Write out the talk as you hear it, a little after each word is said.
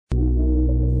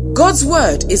God's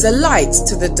word is a light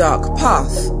to the dark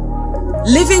path,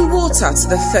 living water to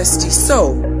the thirsty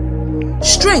soul,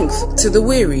 strength to the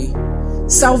weary,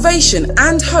 salvation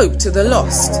and hope to the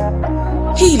lost,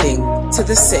 healing to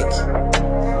the sick.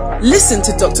 Listen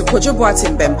to Dr. Kojo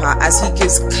Boateng Bempah as he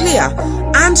gives clear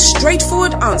and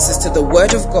straightforward answers to the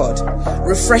Word of God,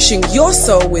 refreshing your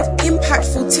soul with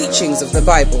impactful teachings of the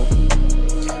Bible.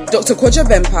 Dr. Kojo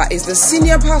Bempah is the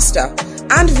senior pastor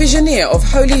and visionary of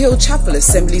Holy Hill Chapel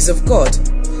Assemblies of God,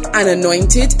 an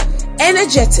anointed,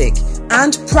 energetic,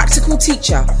 and practical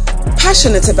teacher,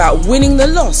 passionate about winning the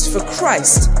lost for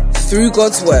Christ through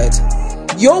God's Word.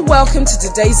 You're welcome to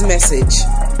today's message.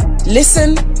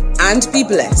 Listen and be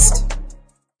blessed.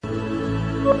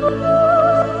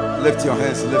 Lift your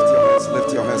hands, lift your hands,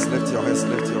 lift your hands, lift your hands,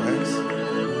 lift your hands.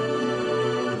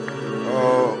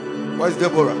 Oh, where's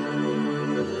Deborah?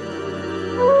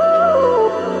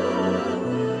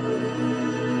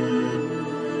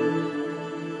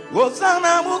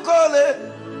 Hosanna Mukole.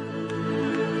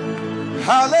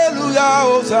 Hallelujah,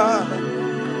 Hosanna.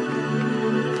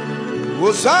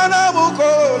 Hosanna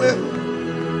Mukole.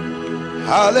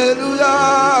 Hallelujah,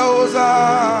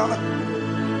 Hosanna.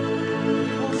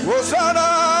 Hosanna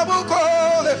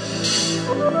Mukole.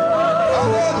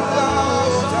 Hallelujah,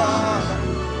 Hosanna.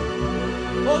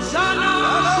 Hosanna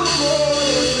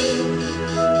Mukole.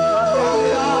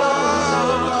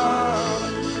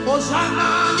 Hosanna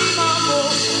Nimamo.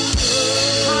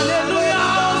 Hallelujah,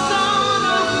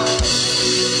 Hosanna.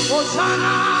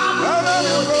 Hosanna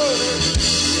Mukole.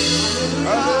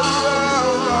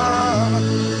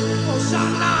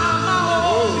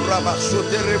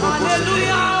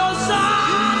 Hallelujah,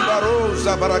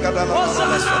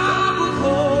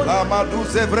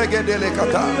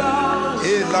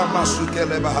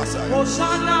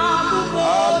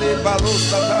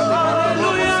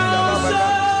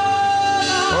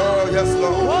 oh yes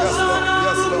Lord, yes Lord,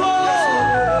 yes Lord,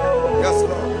 yes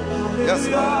Lord, yes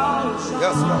Lord, yes Lord,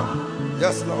 yes Lord,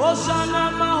 yes Lord.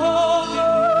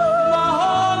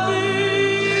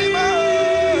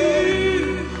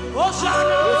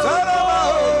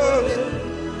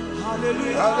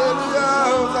 Hallelujah,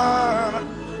 Hosanna.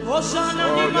 Oh,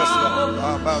 yes, Lord.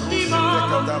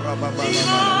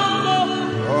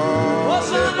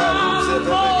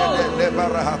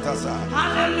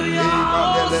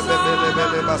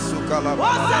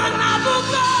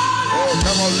 Oh,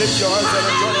 come on, lift your hands and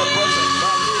enjoy your presence.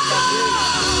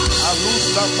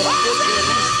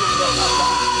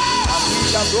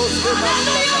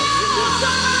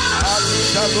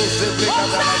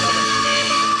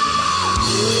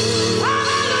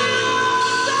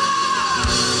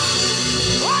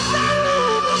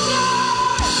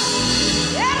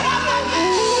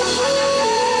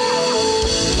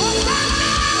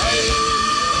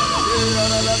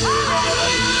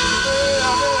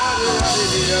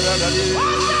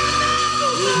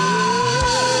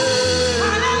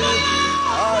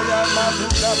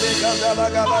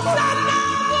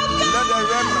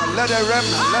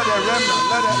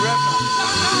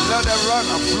 Let the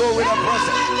remnant flow with the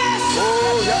presence.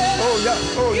 Oh yeah, oh yeah,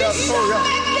 oh yeah, oh yeah.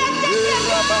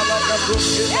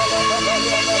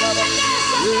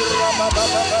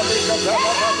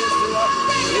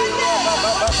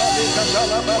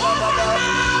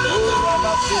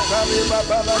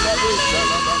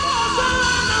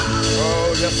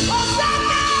 Oh yes, oh yes, oh yes,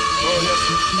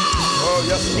 oh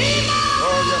yes, oh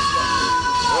yes.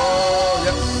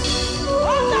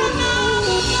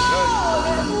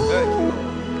 Thank you.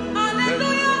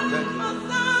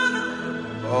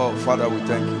 Oh, Father, we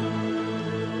thank you.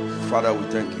 Father, we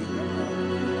thank you.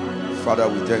 Father,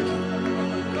 we thank you.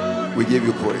 We give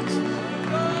you praise.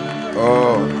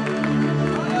 Oh,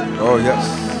 oh yes.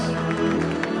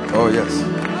 Oh yes.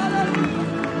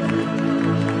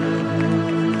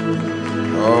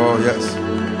 Oh yes.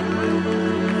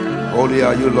 Holy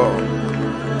are you, Lord.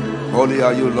 Holy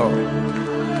are you, Lord.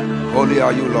 Holy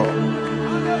are you, Lord.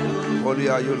 Holy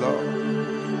are you, Lord.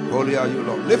 Holy are you,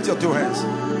 Lord. Lift your two hands.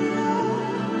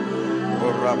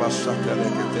 Oh, Rabashatele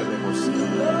Ketele Mosi.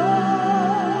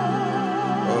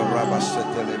 Oh,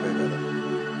 Rabashatele Begala.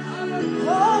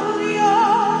 Holy,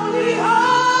 holy,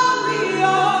 holy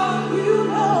are you,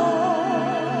 Lord.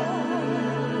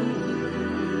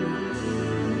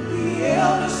 The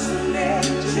elders and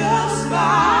angels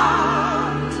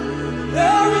bow.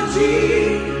 The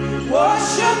redeemed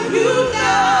worship you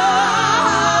now.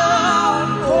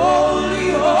 Holy,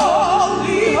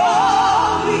 holy,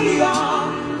 holy are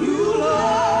you,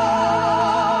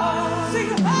 Lord.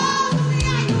 Sing holy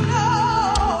are you,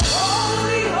 Lord.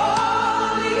 Holy,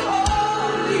 holy,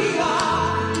 holy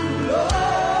are you, Lord.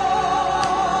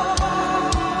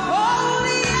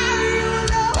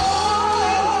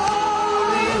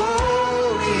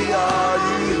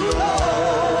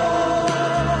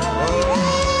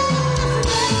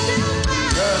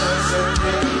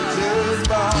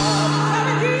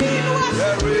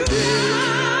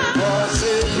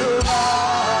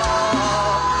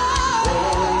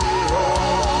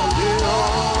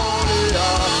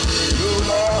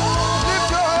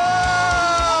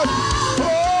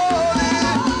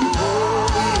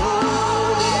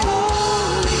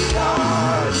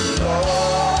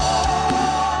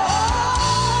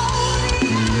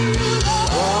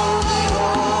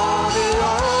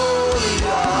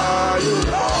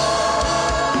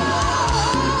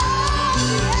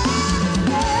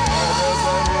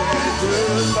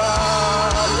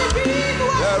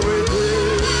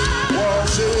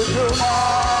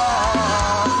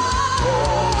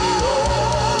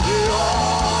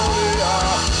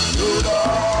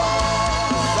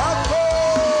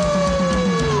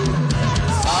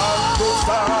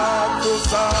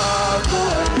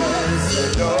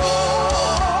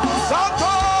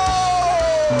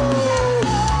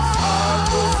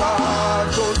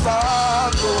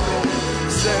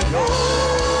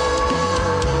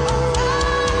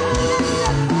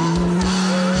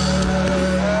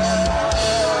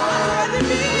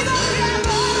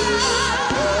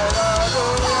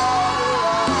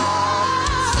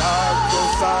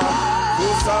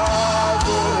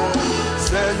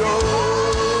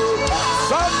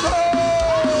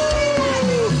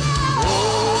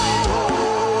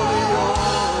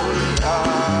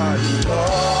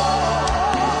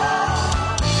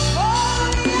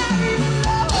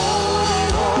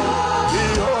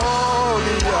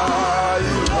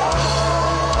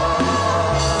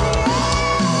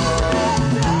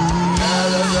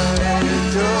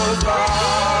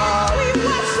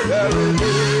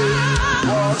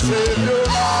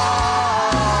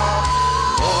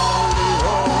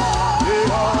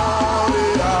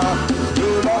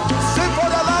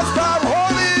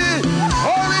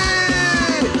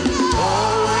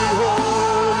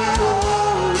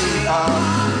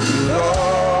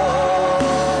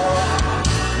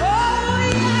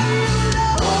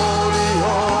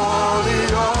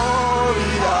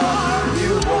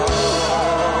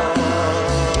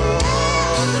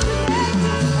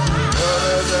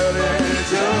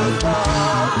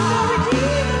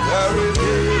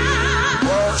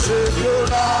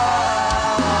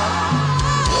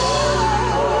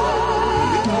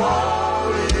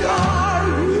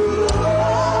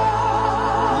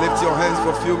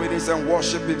 praise and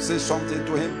worship him. Say something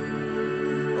to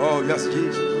him. Oh, yes,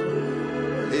 Jesus.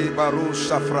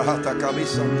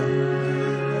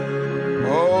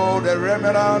 Oh, the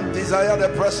remnant desire the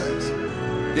presence.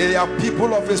 They are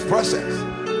people of his presence.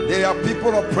 They are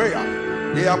people of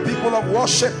prayer. They are people of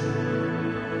worship.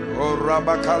 Oh,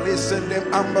 Rabakali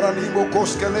sendem ambranimo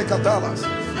koskele katalas.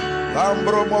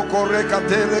 Lambromo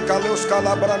korekatele kalos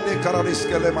kalabrande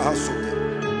karadiskele mahasute.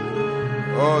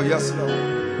 Oh, yes, Lord.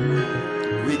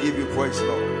 We give you praise,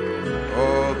 Lord.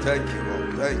 Oh, thank you,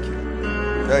 Lord. Thank you.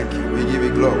 Thank you. We give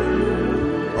you glory.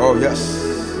 Oh, yes.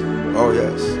 Oh,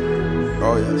 yes.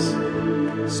 Oh, yes.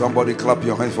 Somebody clap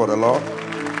your hands for the Lord.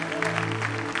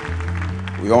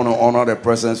 We want to honor the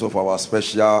presence of our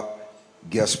special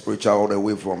guest preacher all the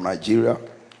way from Nigeria,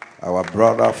 our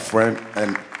brother, friend,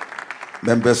 and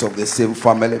members of the same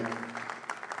family,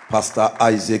 Pastor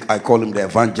Isaac. I call him the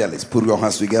evangelist. Put your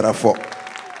hands together for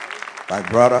my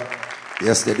brother.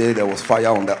 Yesterday there was fire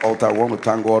on the altar. I want to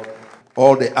thank God.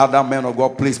 All the other men of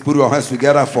God, please put your hands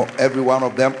together for every one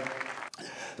of them.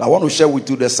 I want to share with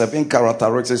you the 7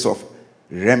 characteristics of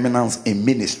remnants in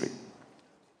ministry.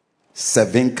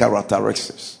 7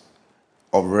 characteristics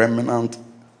of remnant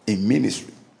in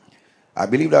ministry. I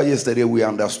believe that yesterday we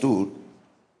understood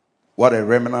what a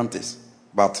remnant is.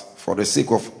 But for the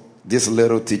sake of this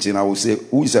little teaching, I will say,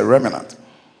 who is a remnant?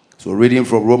 So reading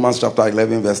from Romans chapter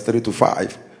 11, verse 3 to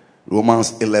 5.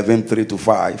 Romans 11, 3 to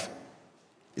 5.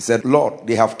 He said, Lord,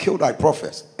 they have killed thy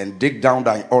prophets and dig down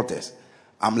thy altars.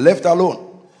 I'm left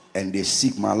alone, and they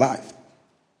seek my life.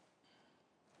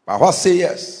 But what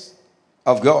sayest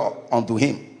of God unto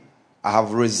him? I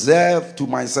have reserved to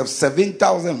myself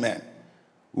 7,000 men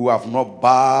who have not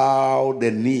bowed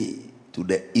the knee to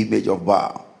the image of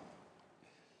Baal.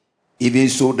 Even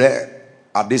so there,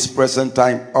 at this present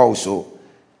time also,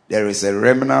 there is a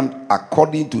remnant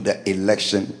according to the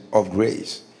election of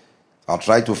grace. I'll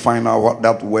try to find out what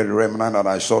that word remnant, and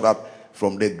I saw that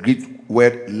from the Greek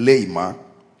word leima,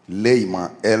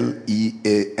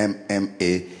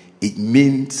 L-E-A-M-M-A. It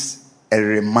means a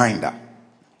reminder.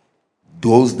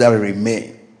 Those that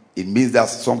remain. It means that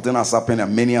something has happened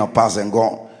and many are past and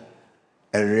gone.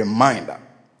 A reminder.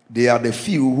 They are the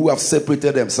few who have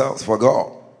separated themselves for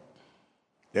God.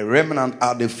 The remnant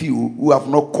are the few who have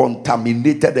not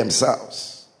contaminated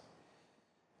themselves.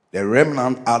 The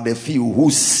remnant are the few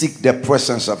who seek the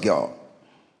presence of God.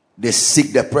 They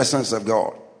seek the presence of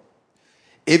God.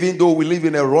 Even though we live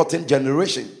in a rotten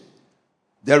generation,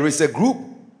 there is a group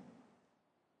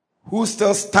who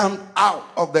still stand out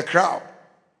of the crowd.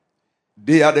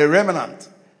 They are the remnant.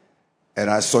 And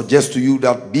I suggest to you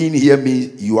that being here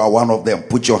means you are one of them.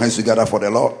 Put your hands together for the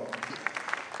Lord.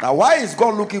 Now, why is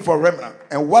God looking for remnant?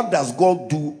 And what does God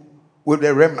do with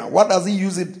the remnant? What does he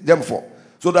use them for?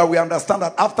 So that we understand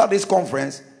that after this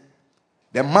conference,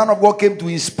 the man of God came to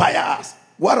inspire us.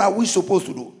 What are we supposed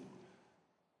to do?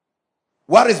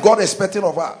 What is God expecting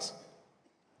of us?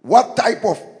 What type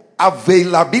of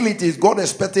availability is God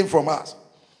expecting from us?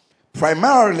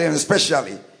 Primarily and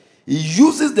especially, he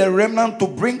uses the remnant to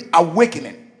bring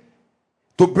awakening,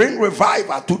 to bring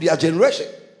revival to their generation.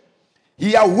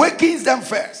 He awakens them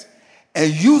first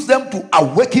and uses them to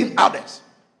awaken others.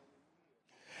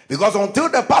 Because until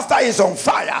the pastor is on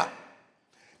fire,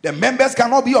 the members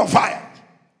cannot be on fire.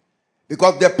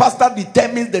 Because the pastor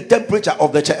determines the temperature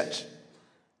of the church.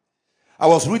 I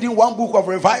was reading one book of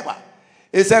revival.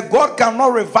 It said God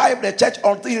cannot revive the church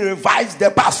until he revives the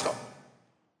pastor.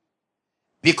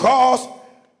 Because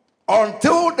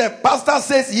until the pastor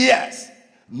says yes,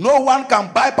 no one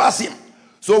can bypass him.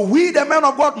 So we, the men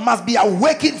of God, must be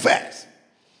awakened first.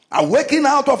 Awaken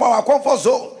out of our comfort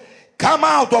zone. Come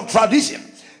out of tradition.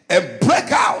 And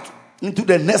break out into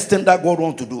the next thing that God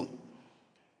wants to do.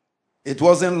 It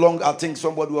wasn't long, I think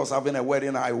somebody was having a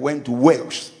wedding. I went to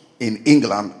Wales in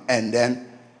England, and then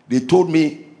they told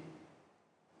me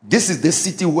this is the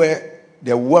city where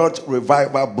the world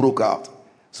revival broke out.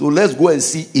 So let's go and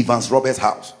see Evans Roberts'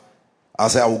 house. I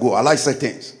said, I will go. I like certain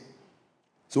things.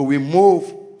 So we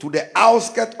moved to the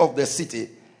outskirts of the city,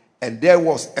 and there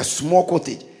was a small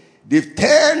cottage. They've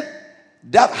turned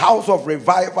that house of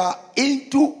revival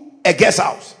into a guest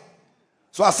house.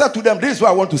 So I said to them, this is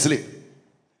where I want to sleep.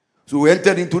 So we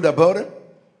entered into the building,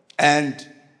 and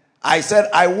I said,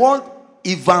 I want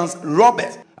Evans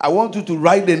Roberts. I want you to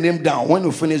write the name down. When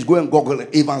you finish, go and Google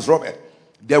it. Evans Roberts.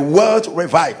 The World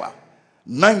Revival,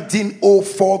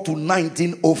 1904 to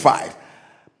 1905.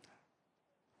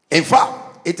 In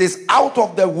fact, it is out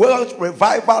of the World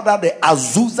Revival that the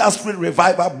Azusa Street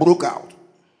Revival broke out.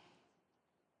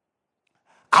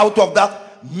 Out of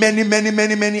that,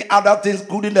 many other things,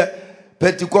 including the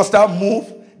Pentecostal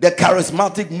move, the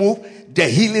charismatic move, the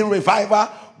healing revival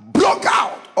broke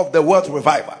out of the world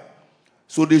revival.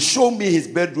 So they showed me his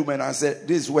bedroom and I said,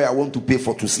 this is where I want to pay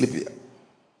for to sleep here.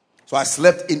 So I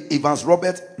slept in Evans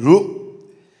Robert's room.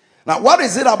 Now, what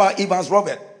is it about Evans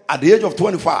Robert? At the age of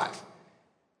 25,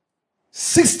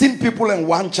 16 people and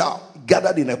one child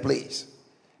gathered in a place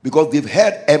because they've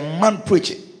heard a man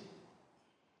preaching.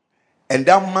 And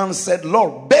that man said,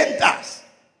 Lord, bend us.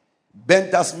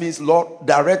 Bend us means, Lord,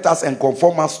 direct us and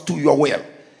conform us to your will.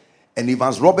 And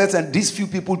Evans Roberts and these few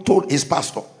people told his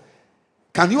pastor,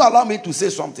 can you allow me to say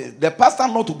something? The pastor,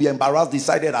 not to be embarrassed,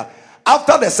 decided that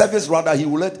after the service, rather, he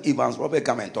will let Evans Robert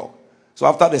come and talk. So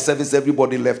after the service,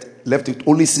 everybody left with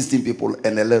only 16 people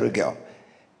and a little girl.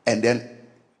 And then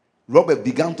Robert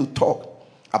began to talk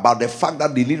about the fact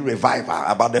that they need revival,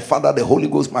 about the fact that the Holy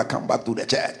Ghost might come back to the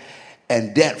church.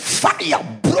 And then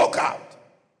fire broke out.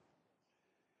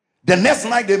 The next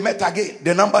night they met again,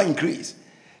 the number increased.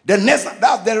 The next,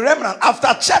 that's the remnant after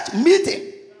church meeting.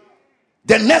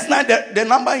 The next night the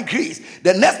number increased.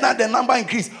 The next night the number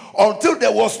increased until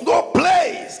there was no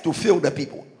place to fill the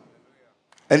people.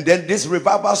 And then this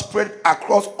revival spread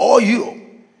across all Europe.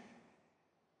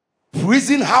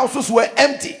 Prison houses were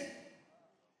empty.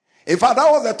 In fact, that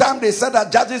was the time they said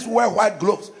that judges wear white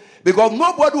gloves because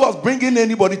nobody was bringing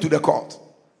anybody to the court.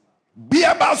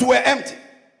 Beer bars were empty.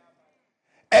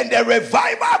 And the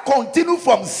revival continued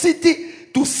from city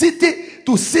to city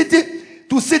to city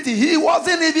to city. He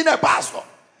wasn't even a pastor,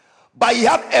 but he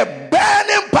had a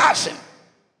burning passion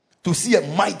to see a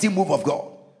mighty move of God.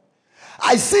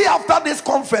 I see after this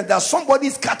conference that somebody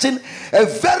is catching a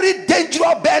very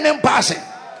dangerous burning passion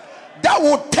that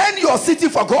will turn your city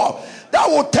for God, that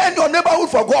will turn your neighborhood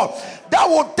for God, that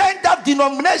will turn that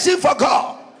denomination for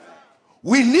God.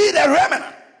 We need a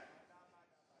remnant.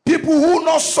 People who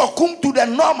not succumb to the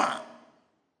normal.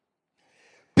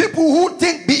 People who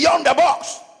think beyond the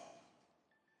box.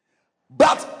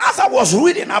 But as I was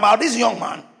reading about this young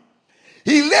man,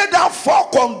 he laid down 4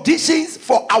 conditions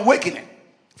for awakening.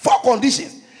 4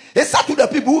 conditions. He said to the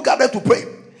people who gathered to pray,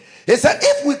 he said,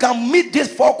 if we can meet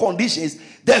these 4 conditions,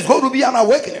 there's going to be an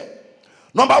awakening.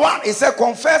 Number 1, he said,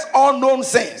 confess all known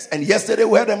sins. And yesterday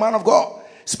we heard a man of God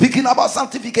speaking about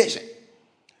sanctification.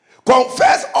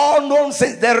 Confess all known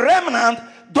sins. The remnant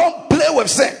don't play with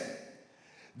sin.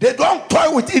 They don't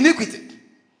toy with iniquity.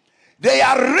 They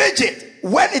are rigid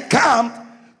when it comes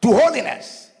to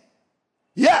holiness.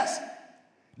 Yes,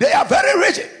 they are very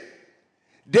rigid.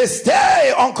 They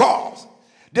stay on course.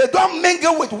 They don't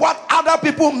mingle with what other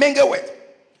people mingle with.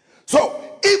 So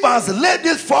Evans laid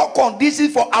these 4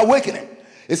 conditions for awakening.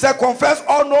 He said, confess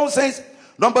all known sins.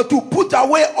 Number 2, put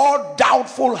away all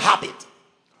doubtful habit.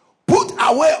 Put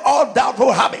away all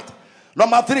doubtful habit.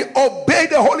 Number 3, obey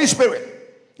the Holy Spirit.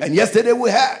 And yesterday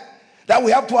we heard that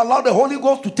we have to allow the Holy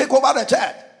Ghost to take over the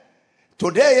church.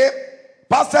 Today,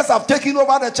 pastors have taken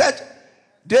over the church.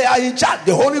 They are in charge.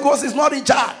 The Holy Ghost is not in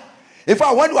charge. In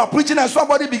fact, when you are preaching and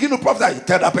somebody begin to prophesy, you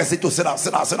tell that person to sit down,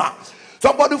 sit down, sit down.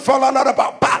 Somebody fall under the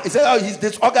power. He said, oh, he's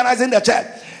disorganizing the church.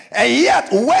 And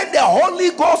yet, when the Holy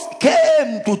Ghost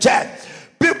came to church,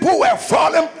 people were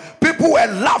falling, people were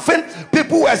laughing,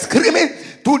 people were screaming.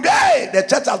 Today, the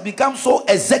church has become so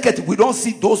executive. We don't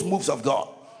see those moves of God.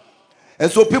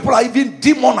 And so people are even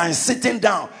demonized, sitting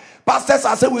down. Pastors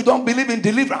are saying we don't believe in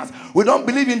deliverance. We don't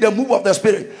believe in the move of the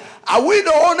Spirit. Are we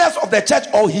the owners of the church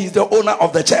or he is the owner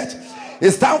of the church?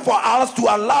 It's time for us to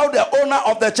allow the owner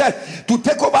of the church to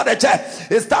take over the church.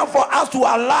 It's time for us to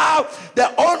allow the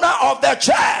owner of the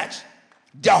church,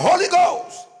 the Holy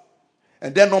Ghost.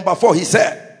 And then number 4, he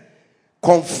said,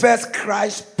 confess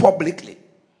Christ publicly.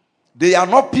 They are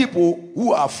not people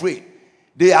who are afraid.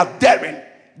 They are daring.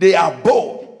 They are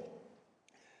bold.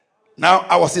 Now,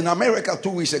 I was in America 2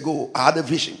 weeks ago. I had a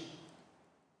vision.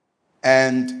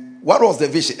 And what was the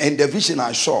vision? In the vision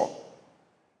I saw,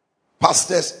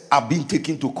 pastors are being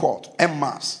taken to court en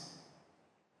masse.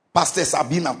 Pastors are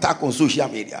being attacked on social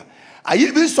media. I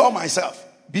even saw myself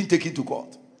being taken to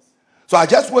court. So I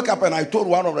just woke up and I told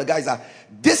one of the guys that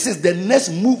this is the next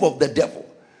move of the devil.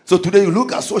 So today you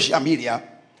look at social media,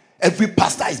 every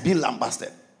pastor is being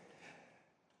lambasted.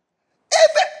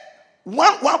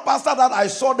 One pastor that I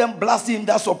saw them blasting him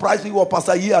that surprised me was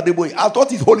Pastor Yi Adeboye. I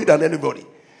thought he's holy than anybody.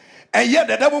 And yet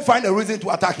the devil find a reason to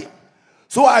attack him.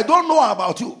 So I don't know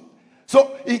about you.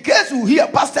 So in case you hear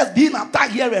pastors being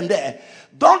attacked here and there,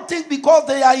 don't think because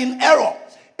they are in error.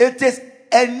 It is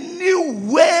a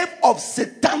new wave of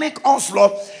satanic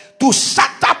onslaught to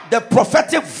shut up the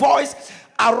prophetic voice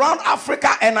around Africa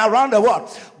and around the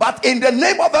world. But in the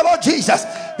name of the Lord Jesus,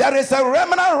 there is a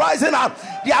remnant rising up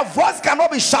Their voice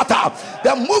cannot be shut up.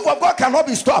 The move of God cannot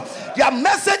be stopped. Their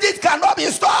messages cannot be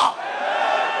stopped.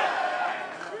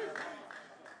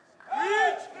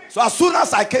 So as soon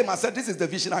as I came, I said, this is the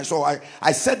vision I saw.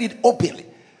 I said it openly.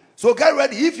 So get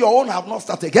ready. If your own have not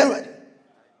started, get ready.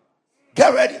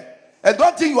 Get ready. And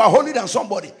don't think you are holy than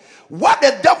somebody. What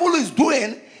the devil is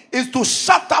doing is to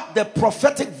shut up the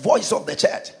prophetic voice of the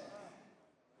church.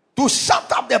 To shut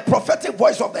up the prophetic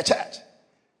voice of the church.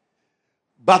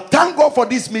 But thank God for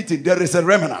this meeting. There is a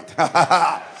remnant.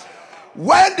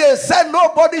 When they said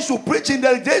nobody should preach in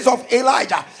the days of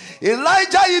Elijah,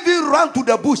 Elijah even ran to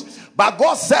the bush. But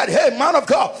God said, hey, man of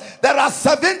God, there are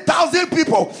 7,000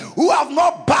 people who have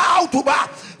not bowed to bow.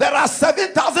 There are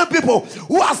 7,000 people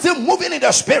who are still moving in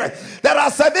the spirit. There are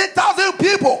 7,000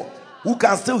 people who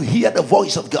can still hear the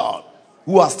voice of God,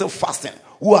 who are still fasting,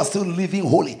 who are still living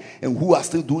holy, and who are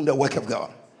still doing the work of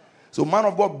God. So, man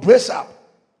of God, brace up.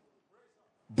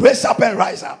 Brace up and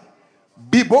rise up.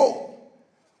 Be bold.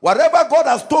 Whatever God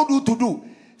has told you to do,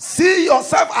 see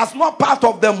yourself as not part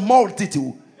of the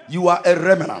multitude. You are a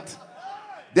remnant.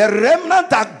 The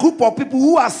remnant are a group of people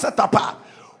who are set apart.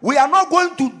 We are not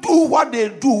going to do what they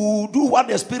do. We will do what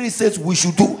the Spirit says we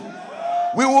should do.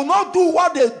 We will not do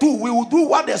what they do. We will do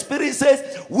what the Spirit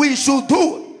says we should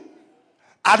do.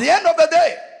 At the end of the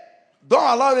day, don't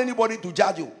allow anybody to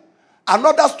judge you.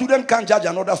 Another student can't judge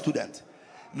another student.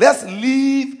 Let's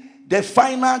leave the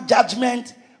final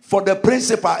judgment for the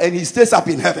principal, and he stays up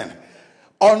in heaven.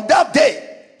 On that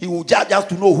day, he will judge us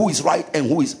to know who is right and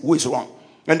who is wrong.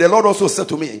 And the Lord also said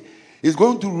to me, he's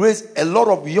going to raise a lot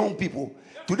of young people.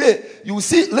 Today, you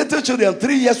see little children,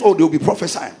 3 years old, they will be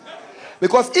prophesying.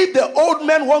 Because if the old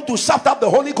men want to shut up the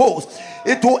Holy Ghost,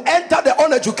 it will enter the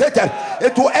uneducated.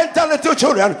 It will enter little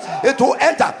children. It will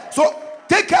enter. So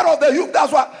take care of the youth.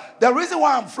 That's why the reason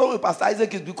why I'm flowing with Pastor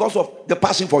Isaac is because of the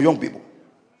passion for young people.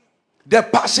 The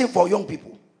passion for young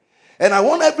people. And I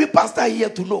want every pastor here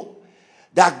to know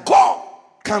that God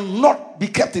cannot be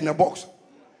kept in a box.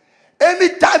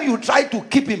 Anytime you try to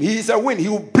keep him, he is a win. He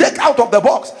will break out of the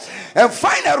box and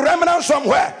find a remnant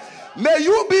somewhere. May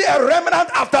you be a remnant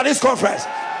after this conference.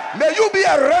 May you be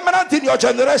a remnant in your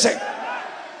generation.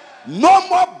 No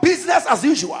more business as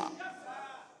usual.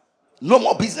 No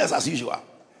more business as usual.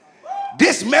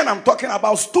 These men I'm talking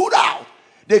about stood out.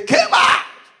 They came out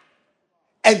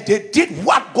and they did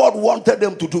what God wanted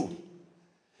them to do.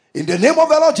 In the name of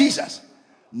the Lord Jesus,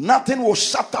 nothing will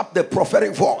shut up the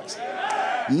prophetic voice.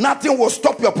 Nothing will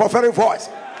stop your prophetic voice.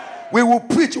 We will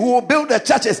preach, we will build the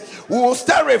churches, we will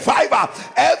stir revival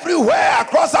everywhere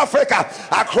across Africa,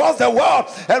 across the world,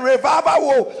 and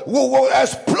revival will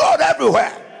explode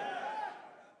everywhere.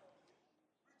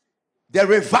 The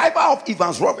revival of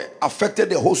Evans Robert affected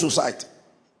the whole society.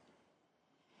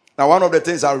 Now, one of the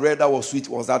things I read that was sweet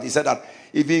was that he said that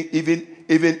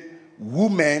even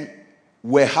women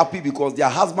were happy because their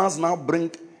husbands now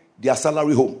bring their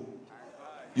salary home.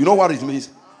 You know what it means?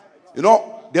 You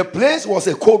know, the place was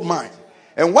a cold mine.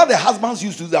 And what the husbands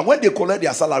used to do, that when they collect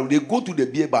their salary, they go to the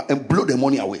beer bar and blow the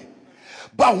money away.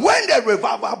 But when the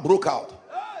revival broke out,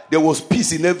 there was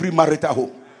peace in every marital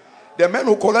home. The men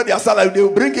who collect their salary, they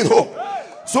will bring it home.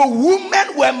 So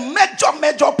women were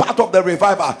major part of the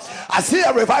revival. I see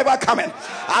a revival coming.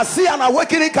 I see an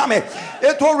awakening coming.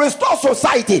 It will restore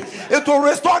society. It will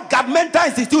restore governmental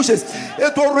institutions.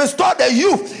 It will restore the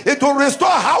youth. It will restore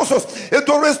houses. It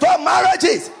will restore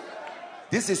marriages.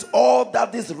 This is all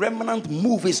that this remnant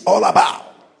move is all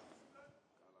about.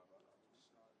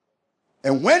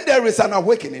 And when there is an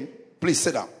awakening, please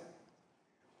sit down.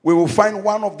 We will find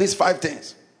one of these 5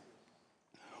 things.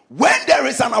 When there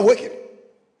is an awakening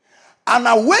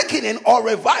or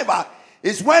revival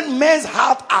is when men's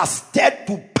hearts are stirred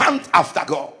to pant after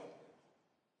God.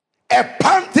 A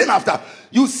panting after.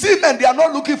 You see men, they are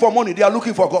not looking for money, they are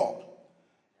looking for God.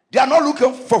 They are not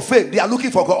looking for fame, they are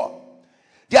looking for God.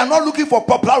 They are not looking for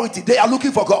popularity, they are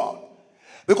looking for God.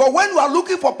 Because when you are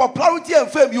looking for popularity and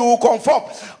fame, you will conform.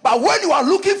 But when you are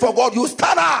looking for God, you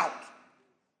stand out.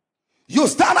 You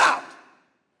stand out.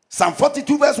 Psalm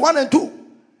 42 verse 1 and 2.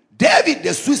 David,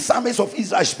 the sweet psalmist of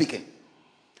Israel, speaking.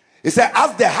 He said,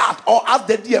 as the hart or as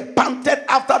the deer panted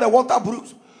after the water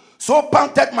brooks, so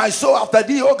panted my soul after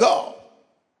thee, O God.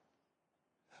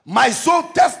 My soul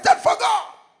thirsted for God,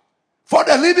 for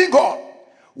the living God.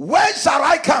 When shall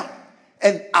I come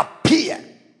and appear?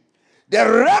 The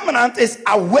remnant is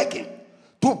awakened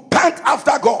to pant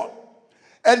after God.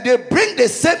 And they bring the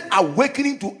same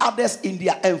awakening to others in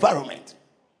their environment.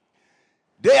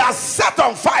 They are set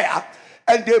on fire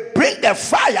and they bring the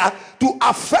fire to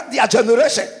affect their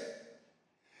generation.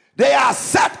 They are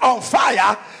set on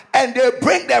fire and they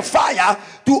bring the fire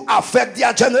to affect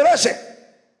their generation.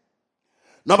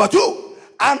 Number two,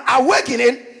 an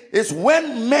awakening is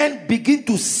when men begin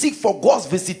to seek for God's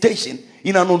visitation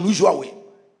in an unusual way.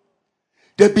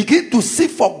 They begin to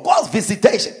seek for God's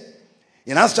visitation.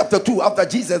 In Acts chapter 2, after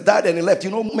Jesus died and he left,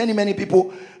 many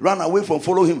people ran away from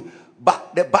following him.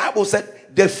 But the Bible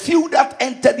said the few that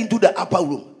entered into the upper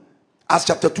room, Acts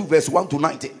chapter 2, verse 1 to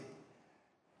 19,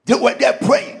 they were there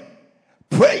praying.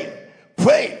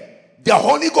 The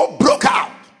Holy Ghost broke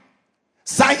out.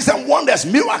 Signs and wonders,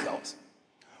 miracles.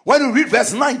 When you read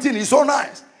verse 19, it's so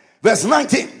nice. Verse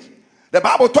 19, the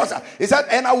Bible talks, it said,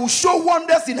 and I will show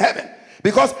wonders in heaven.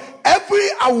 Because every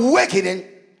awakening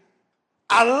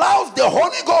allows the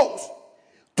Holy Ghost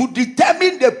to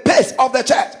determine the pace of the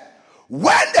church.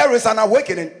 When there is an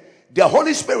awakening, the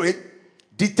Holy Spirit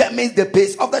determines the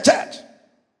pace of the church.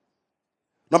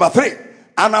 Number three,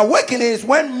 an awakening is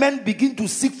when men begin to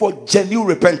seek for genuine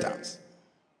repentance.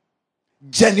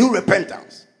 Genuine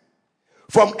repentance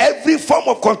from every form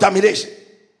of contamination.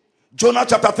 Jonah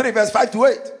chapter 3 verse 5 to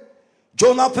 8.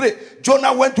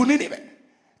 Jonah went to Nineveh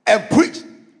and preached.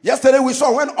 Yesterday we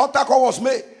saw when altar call was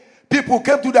made, people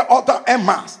came to the altar en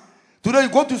masse. Today you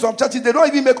go to some churches, they don't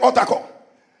even make altar call.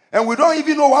 And we don't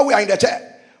even know why we are in the church.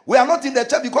 We are not in the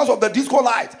church because of the disco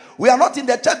light. We are not in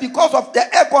the church because of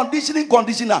the air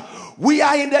conditioner. We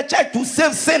are in the church to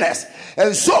save sinners.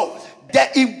 And so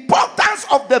the importance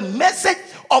of the message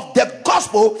of the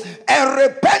gospel and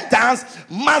repentance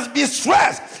must be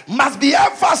stressed, must be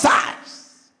emphasized.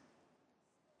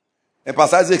 And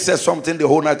Pastor Isaac said something the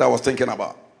whole night I was thinking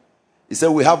about. He said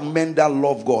we have men that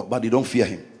love God but they don't fear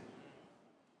him.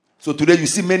 So today you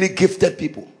see many gifted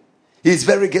people. He is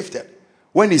very gifted.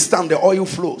 When he stands, the oil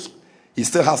flows. He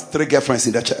still has 3 girlfriends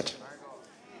in the church.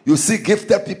 You see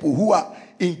gifted people who are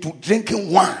into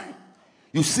drinking wine.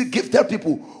 You see gifted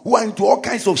people who are into all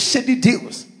kinds of shady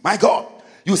deals. My God.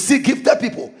 You see gifted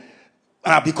people.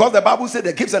 Because the Bible said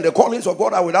the gifts and the callings of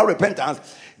God are without repentance.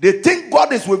 They think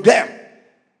God is with them.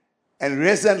 And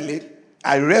recently,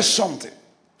 I read something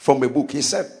from a book. He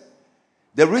said,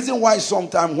 the reason why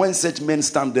sometimes when such men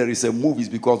stand there is a move is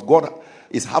because God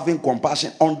is having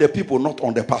compassion on the people, not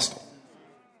on the pastor.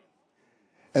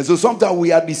 And so sometimes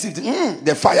we are deceived.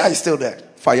 The fire is still there.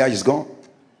 Fire is gone.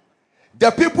 The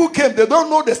people came, they don't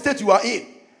know the state you are in.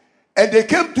 And they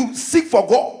came to seek for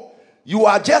God. You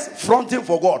are just fronting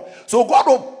for God. So God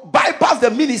will bypass the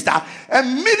minister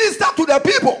and minister to the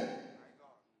people.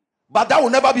 But that will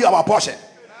never be our portion.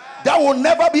 That will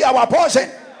never be our portion.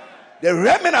 The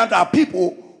remnant are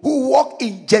people who walk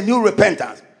in genuine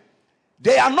repentance.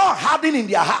 They are not hardened in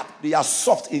their heart. They are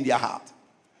soft in their heart.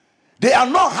 They are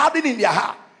not hardened in their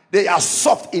heart. They are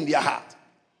soft in their heart.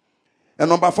 And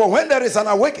number 4, when there is an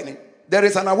awakening,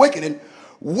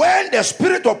 when the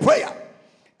spirit of prayer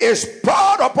is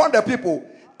poured upon the people,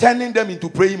 turning them into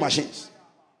praying machines.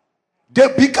 They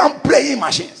become praying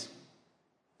machines.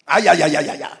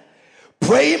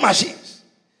 Praying machines.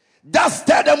 That's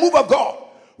the move of God,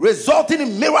 resulting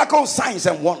in miracles, signs,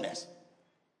 and wonders.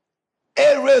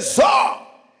 A result,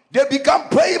 they become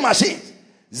praying machines.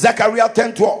 Zechariah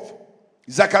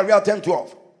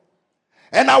 10:12.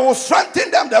 And I will strengthen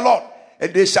them, the Lord,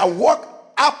 and they shall walk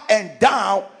up and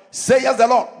down, says the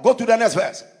Lord. Go to the next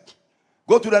verse.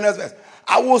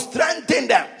 I will strengthen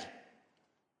them.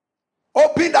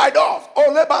 Open thy doors,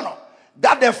 O Lebanon,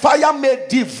 that the fire may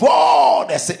devour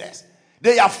the cities.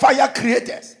 They are fire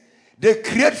creators. They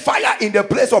create fire in the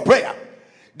place of prayer.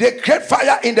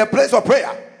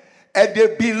 And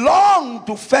they belong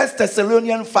to 1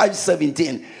 Thessalonians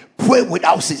 5:17. Pray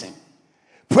without ceasing.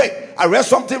 Pray. I read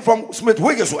something from Smith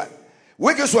Wigglesworth.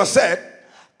 Wigglesworth said,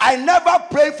 I never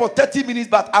prayed for 30 minutes,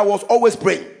 but I was always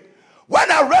praying. When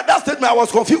I read that statement, I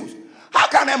was confused. How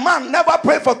can a man never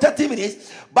pray for 30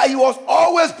 minutes, but he was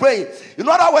always praying? In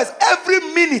other words, every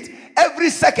minute, every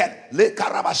second, le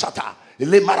karabashata,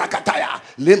 le marakataya,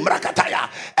 le mrakataya,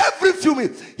 every few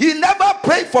minutes. He never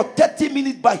prayed for 30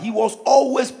 minutes, but he was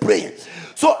always praying.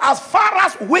 So as far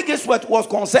as Wigglesworth was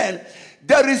concerned,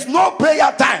 there is no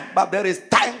prayer time, but there is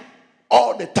time.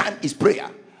 All the time is prayer.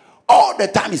 All the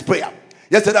time is prayer.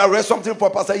 Yesterday I read something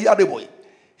from Pastor Yadeboy.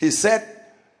 He said,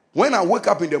 when I wake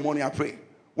up in the morning, I pray.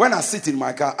 When I sit in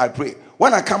my car, I pray.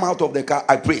 When I come out of the car,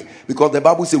 I pray. Because the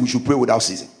Bible says we should pray without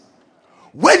ceasing.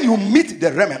 When you meet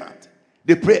the remnant,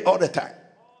 they pray all the time.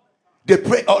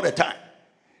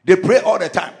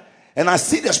 And I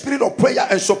see the spirit of prayer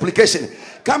and supplication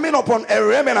coming upon a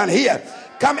remnant here.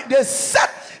 They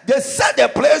set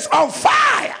the place on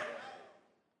fire.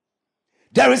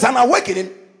 There is an awakening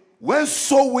when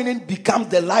soul winning becomes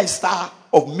the lifestyle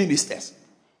of ministers.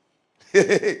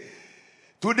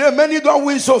 Today, many don't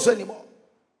win souls anymore.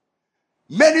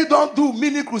 Many don't do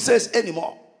mini crusades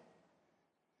anymore.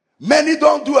 Many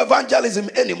don't do evangelism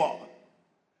anymore.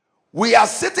 We are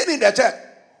sitting in the church,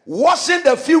 washing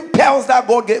the few pearls that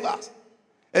God gave us,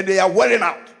 and they are wearing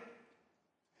out.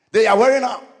 They are wearing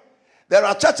out. There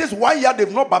are churches 1 year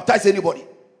they've not baptized anybody.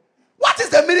 What is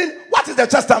the meaning? What is the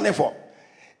church standing for?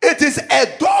 It is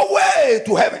a doorway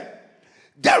to heaven.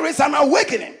 There is an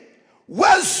awakening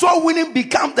where soul winning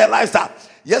becomes the lifestyle.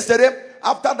 Yesterday,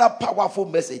 after that powerful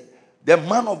message, the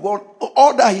man of God,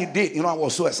 all that he did, I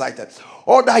was so excited.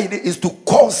 All that he did is to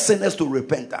call sinners to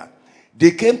repentance.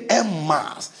 They came en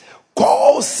masse,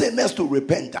 call sinners to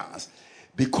repentance,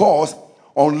 because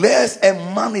unless a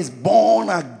man is born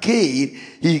again,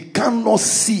 he cannot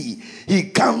see. He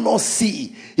cannot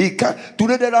see.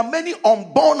 Today there are many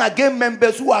unborn again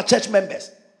members who are church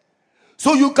members.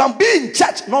 So you can be in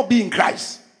church, not be in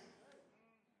Christ.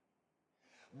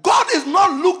 God is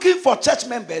not looking for church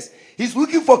members. He's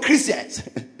looking for Christians.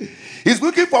 He's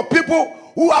looking for people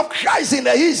who have Christ in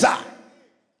the inside.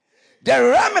 The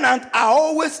remnant are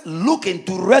always looking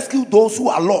to rescue those who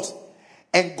are lost.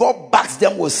 And God backs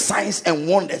them with signs and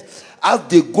wonders as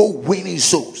they go winning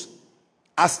souls.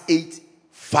 Acts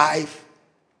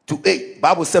 8:5-8.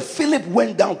 Bible says Philip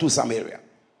went down to Samaria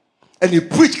and he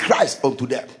preached Christ unto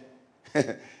them.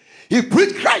 He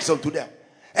preached Christ unto them.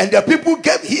 And the people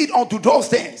gave heed unto those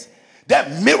things.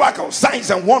 That miracles, signs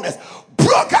and wonders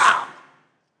broke out.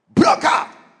 Broke out.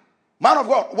 Man of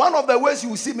God, one of the ways you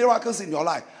will see miracles in your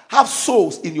life, have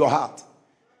souls in your heart.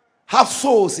 Have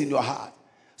souls in your heart.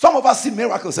 Some of us see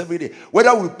miracles every day.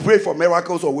 Whether we pray for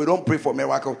miracles or we don't pray for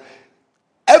miracles,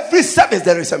 every service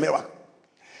there is a miracle.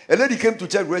 A lady came to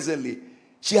church recently.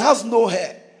 She has no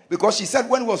hair because she said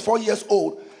when she was 4 years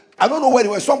old, I don't know when it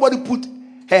was, somebody put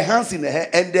her hands in her hair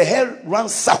and the hair ran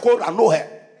circled and no hair.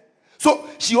 So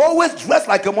she always dressed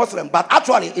like a Muslim, but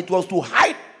actually it was to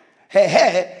hide her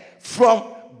hair from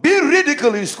being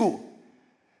ridiculed in school.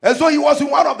 And so he was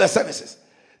in one of the services.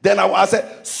 Then I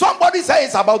said, somebody said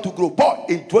it's about to grow.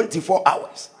 But in 24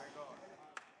 hours,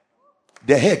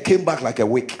 the hair came back like a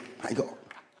wig. My God.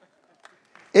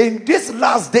 In these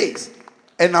last days,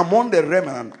 and among the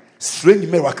remnant, strange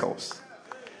miracles.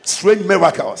 Strange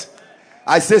miracles.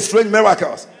 I say strange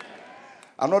miracles.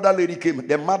 Another lady came.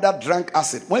 The mother drank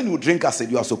acid. When you drink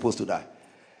acid, you are supposed to die.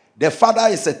 The father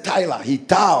is a tiler. He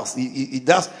tiles. He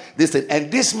does this thing.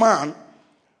 And this man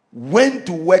went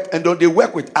to work, and they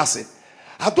work with acid.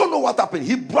 I don't know what happened.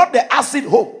 He brought the acid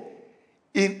home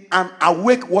in an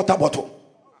awake water bottle.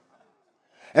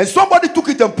 And somebody took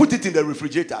it and put it in the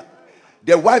refrigerator.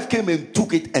 The wife came and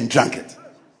took it and drank it.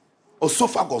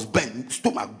 Esophagus bent,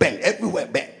 stomach bent, everywhere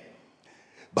bent.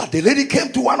 But the lady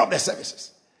came to one of the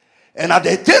services. And at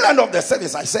the tail end of the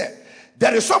service, I said,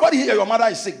 there is somebody here, your mother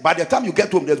is sick. By the time you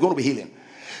get home, there's going to be healing.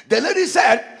 The lady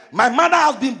said, my mother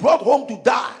has been brought home to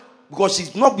die because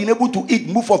she's not been able to eat,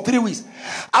 move for 3 weeks.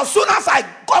 As soon as I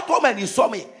got home and he saw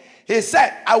me, he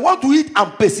said, I want to eat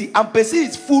ampesi. Ampesi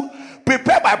is food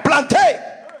prepared by plantain.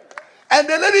 And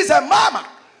the lady said, Mama,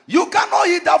 you cannot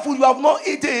eat that food. You have not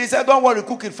eaten it. He said, don't worry,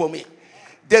 cook it for me.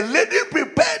 The lady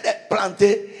prepared the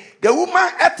plantain. The woman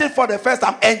ate it for the first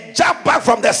time and jumped back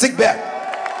from the sick bed.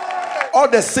 All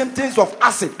the symptoms of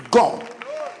acid gone.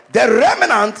 The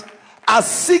remnant are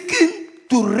seeking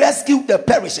to rescue the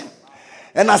perishing.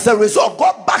 And as a result,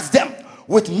 God backs them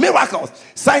with miracles,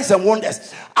 signs and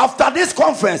wonders. After this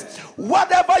conference,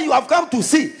 whatever you have come to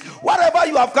see, whatever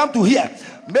you have come to hear,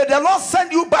 may the Lord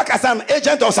send you back as an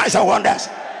agent of signs and wonders.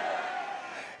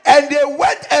 And they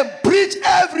went and preached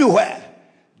everywhere.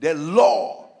 The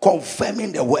Lord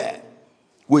confirming the word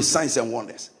with signs and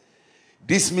wonders.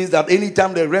 This means that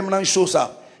anytime the remnant shows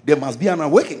up, there must be an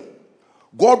awakening.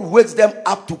 God wakes them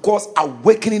up to cause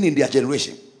awakening in their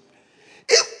generation.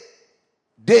 If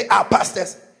they are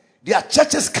pastors, their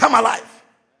churches come alive.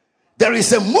 There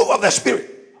is a move of the Spirit.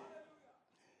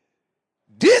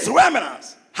 These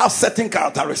remnants have certain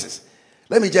characteristics.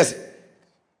 Let me just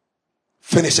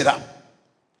finish it up.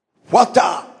 What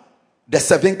are the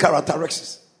 7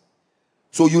 characteristics?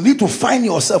 So you need to find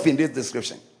yourself in this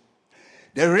description.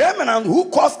 The remnant who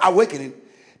cause awakening,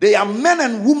 they are men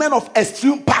and women of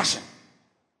extreme passion.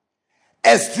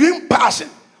 Extreme passion.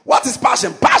 What is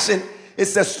passion? Passion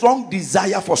is a strong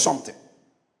desire for something.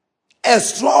 A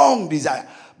strong desire.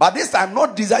 But this time,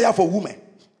 not desire for women.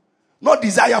 Not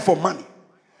desire for money.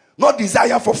 Not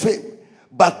desire for fame.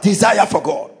 But desire for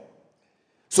God.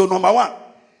 So number 1,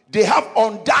 they have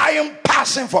undying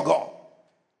passion for God.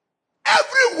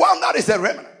 Everyone that is a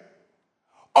remnant.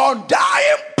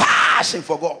 Undying passion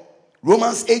for God.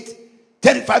 Romans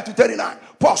 8:35-39.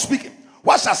 Paul speaking.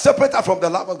 What shall separate us from the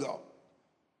love of God?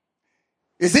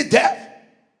 Is it death?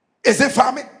 Is it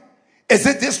famine? Is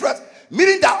it distress?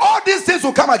 Meaning that all these things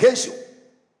will come against you.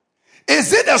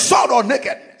 Is it the sword or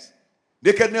nakedness?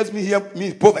 Nakedness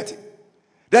means poverty.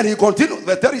 Then he continues,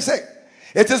 verse 36.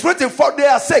 It is written, for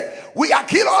their sake, we are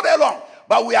killed all day long,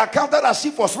 but we are counted as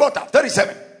sheep for slaughter.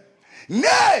 37.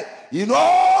 Nay, in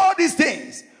all these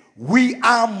things, we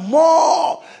are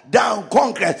more than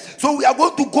conquerors. So we are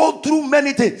going to go through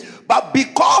many things. But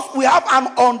because we have an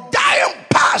undying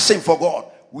passion for God,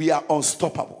 we are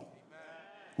unstoppable.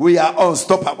 We are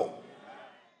unstoppable.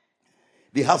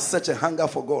 They have such a hunger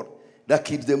for God that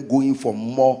keeps them going for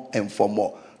more and for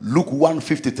more. Luke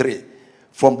 1:53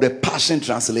 from the Passion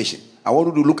Translation. I want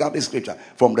you to look at the scripture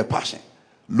from the Passion.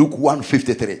 Luke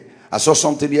 1:53. I saw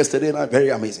something yesterday and very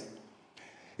amazing.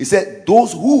 He said,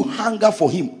 those who hunger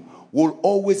for him will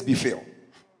always be filled.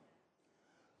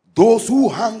 Those who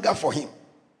hunger for him.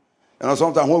 And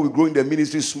sometimes when we grow in the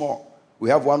ministry small, we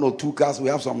have 1 or 2 cars, we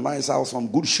have some nice house, some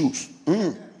good shoes.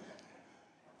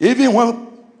 Even when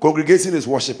congregation is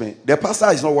worshiping, the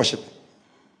pastor is not worshiping.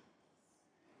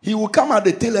 He will come at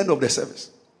the tail end of the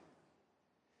service.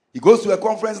 He goes to a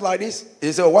conference like this.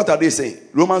 He says, what are they saying?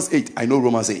 Romans 8. I know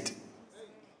Romans 8.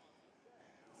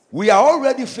 We are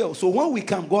already filled. So when we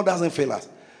come, God doesn't fail us.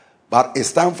 But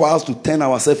it's time for us to turn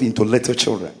ourselves into little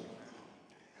children.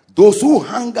 Those who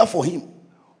hunger for him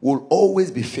will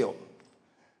always be filled.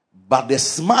 But the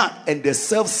smart and the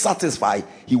self-satisfied,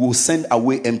 he will send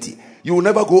away empty. You will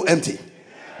never go empty.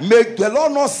 May the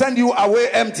Lord not send you away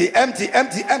empty.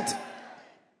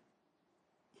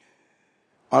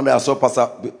 And I saw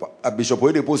Bishop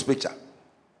Oyedepo's picture.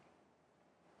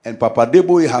 And Papa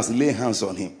Deboe has laid hands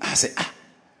on him. I said,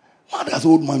 what does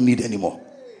old man need anymore?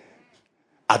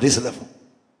 At this level.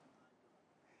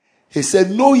 He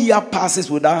said, no year passes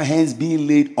without hands being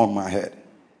laid on my head.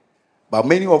 But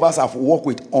many of us have walked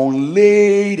with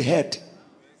unlaid head.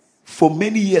 For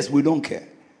many years, we don't care.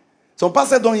 Some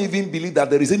pastors don't even believe that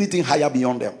there is anything higher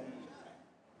beyond them.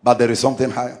 But there is something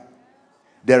higher.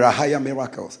 There are higher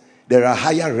miracles. There are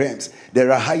higher realms.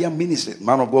 There are higher ministries.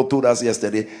 Man of God told us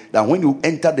yesterday that when you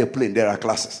enter the plane, there are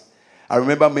classes. I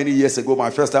remember many years ago, my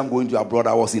first time going to abroad,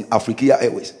 I was in Africa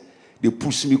Airways. They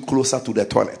pushed me closer to the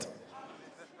toilet.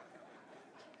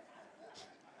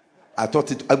 I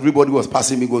thought everybody was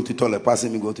passing me, going to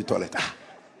toilet.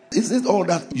 Is this all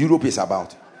that Europe is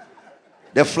about?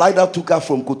 The flight that took us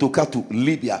from Kotoka to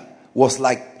Libya was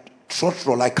like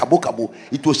trotro, like kabo.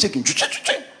 It was shaking.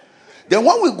 Then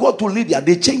when we go to Libya,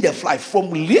 they changed the flight from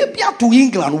Libya to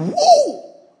England.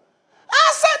 Whoa!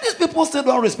 I said these people still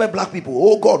don't respect black people.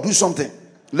 Oh God, do something.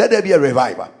 Let there be a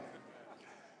revival.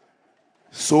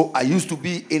 So I used to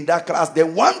be in that class.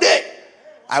 Then one day,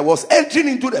 I was entering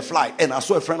into the flight and I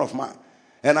saw a friend of mine.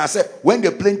 And I said, when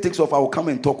the plane takes off, I will come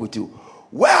and talk with you.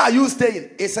 Where are you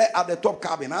staying? He said, at the top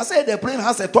cabin. I said, the plane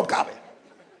has a top cabin.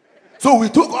 So we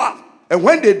took off. And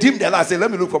when they dimmed the light, I said,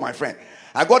 let me look for my friend.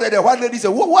 I got there, the white lady said,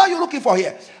 what are you looking for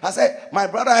here? I said, my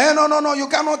brother, hey, no, you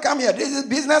cannot come here. This is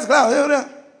business class.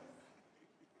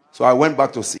 So I went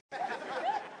back to see.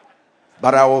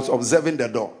 But I was observing the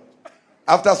door.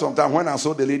 After some time, when I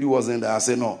saw the lady was in there, I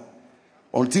said, no.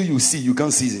 Until you see, you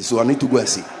can't see it. So I need to go and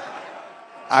see.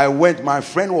 I went, my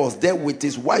friend was there with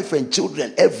his wife and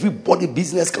children. Everybody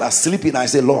business class sleeping. I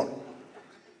said, Lord,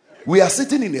 we are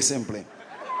sitting in the same plane.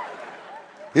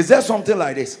 Is there something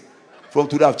like this? From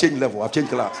today, I've changed level. I've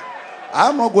changed class.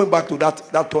 I'm not going back to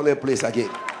that toilet place again.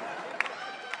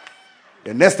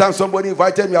 The next time somebody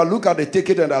invited me, I look at the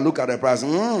ticket and I look at the price.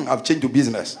 I've changed to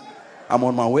business. I'm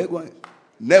on my way going.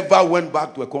 Never went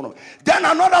back to economy. Then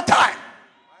another time,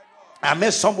 I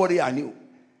met somebody I knew.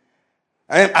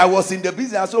 And I was in the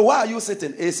business. So where are you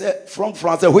sitting? He said, front.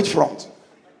 I said, which front?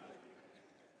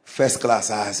 First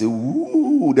class. I said,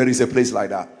 ooh, there is a place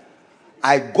like that.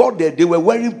 I got there. They were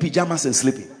wearing pajamas and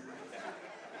sleeping.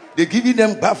 They giving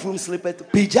them bathroom slippers,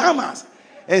 pajamas,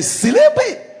 and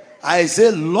sleeping. I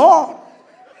said, Lord,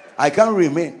 I can't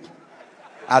remain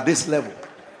at this level.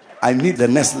 I need the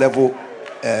next level,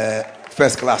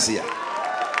 first class here.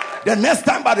 The next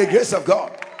time, by the grace of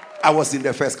God, I was in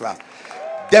the first class.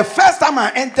 The first time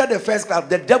I entered the first class,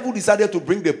 the devil decided to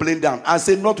bring the plane down. I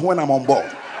said, not when I'm on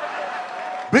board.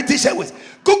 British Airways.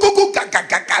 All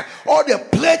the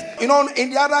plate, in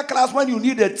the other class, when you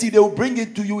need a tea, they will bring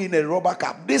it to you in a rubber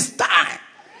cup. This time,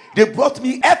 they brought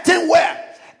me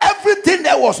earthenware. Everything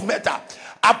there was metal.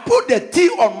 I put the tea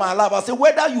on my lap. I said,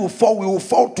 whether you fall, we will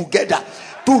fall together.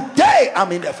 Today,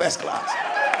 I'm in the first class.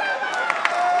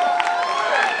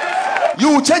 You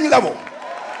will change level.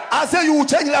 I say you will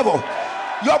change level.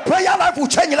 Your prayer life will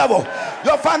change level.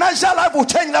 Your financial life will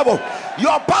change level.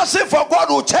 Your passion for God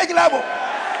will change level.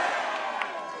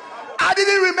 I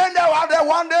didn't remember there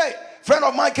one day. A friend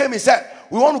of mine came and said,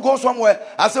 we want to go somewhere.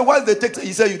 I said, why is the ticket?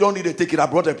 He said, you don't need a ticket. I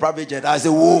brought a private jet. I said,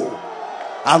 whoa,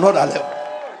 another level.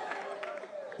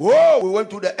 Whoa, we went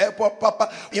to the airport,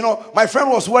 Papa. You know, my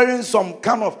friend was wearing some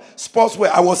kind of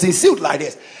sportswear. I was in suit like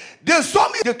this. They saw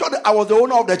me. They thought that I was the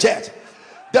owner of the jet.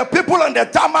 The people on the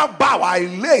tarmac bow. I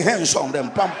lay hands on them.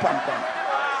 Pam, pam, pam.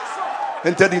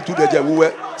 Entered into the jet. We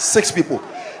were 6 people.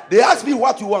 They asked me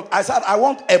what you want. I said, I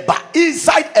want a bar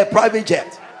inside a private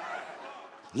jet.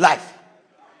 Life.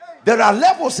 There are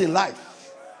levels in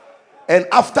life. And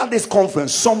after this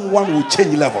conference, someone will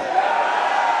change level.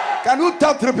 Can you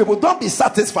tell 3 people, don't be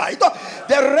satisfied?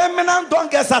 The remnant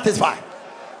don't get satisfied.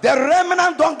 The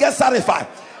remnant don't get satisfied.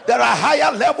 There are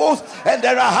higher levels, and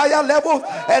there are higher levels,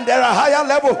 and there are higher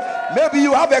levels. Maybe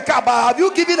you have a car, but have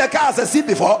you given a car as a seat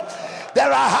before?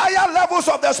 There are higher levels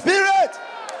of the spirit.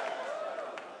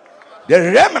 The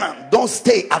remnant don't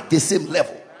stay at the same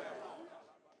level.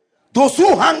 Those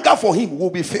who hunger for him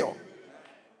will be filled.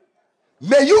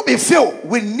 May you be filled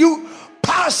with new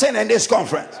passion in this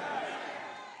conference.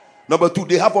 Number 2,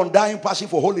 they have undying passion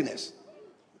for holiness.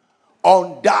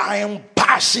 Undying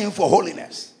passion for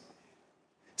holiness.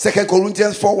 2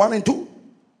 Corinthians 4, 1 and 2.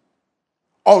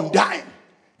 Undying.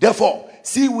 Therefore,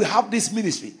 see, we have this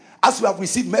ministry. As we have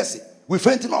received mercy, we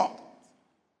faint not,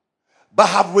 but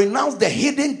have renounced the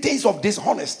hidden things of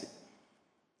dishonesty,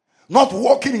 not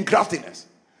walking in craftiness,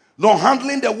 nor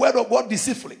handling the word of God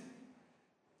deceitfully.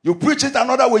 You preach it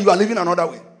another way, you are living another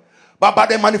way. But by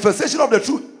the manifestation of the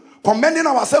truth, commending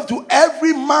ourselves to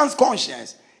every man's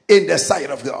conscience in the sight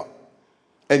of God.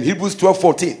 And Hebrews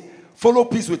 12:14, follow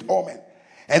peace with all men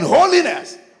and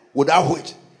holiness, without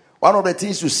which. One of the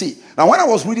things you see. Now, when I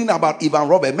was reading about Ivan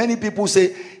Robert, many people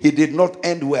say he did not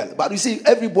end well. But you see,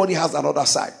 everybody has another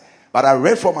side. But I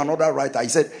read from another writer. He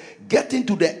said, getting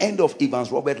to the end of Ivan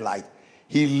Robert's life,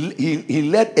 he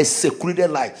led a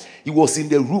secluded life. He was in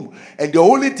the room, and the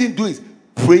only thing doing is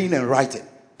praying and writing.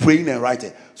 Praying and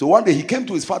writing. So one day he came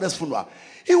to his father's funeral.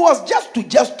 He was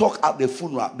just talk at the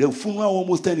funeral. The funeral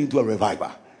almost turned into a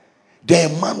revival.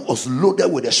 The man was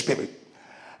loaded with the spirit.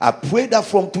 I pray that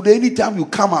from today, anytime you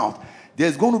come out,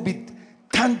 there's going to be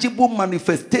tangible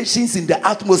manifestations in the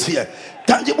atmosphere.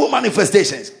 Tangible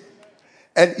manifestations.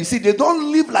 And you see, they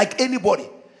don't live like anybody.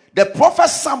 The prophet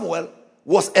Samuel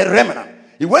was a remnant.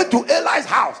 He went to Eli's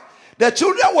house. The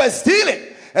children were stealing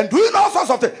and doing all sorts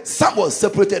of things. Samuel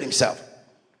separated himself.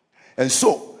 And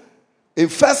so, in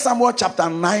 1 Samuel chapter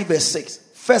 9 verse 6,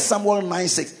 1 Samuel 9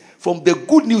 6, from the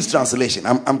Good News translation,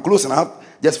 I'm closing out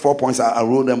just 4 points. I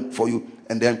wrote them for you,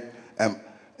 and then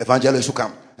Evangelist will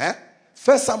come.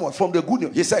 1 Samuel from the Good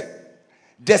News, he said,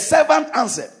 the servant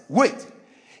answered, wait,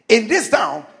 in this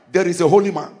town there is a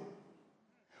holy man.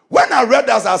 When I read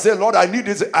that, I said, Lord, I need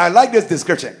this. I like this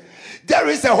description. There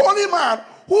is a holy man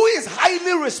who is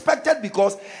highly respected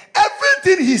because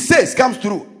everything he says comes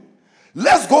true.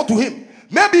 Let's go to him.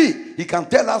 Maybe he can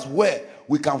tell us where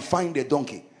we can find a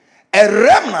donkey. A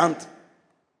remnant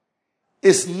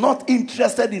is not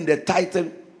interested in the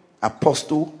title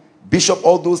apostle, bishop.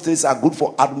 All those things are good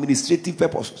for administrative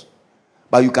purposes.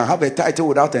 But you can have a title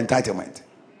without entitlement.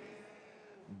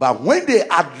 But when they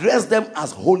address them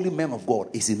as holy men of God,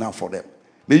 it's enough for them.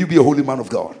 May you be a holy man of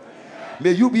God.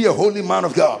 May you be a holy man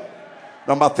of God.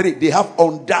 Number 3, they have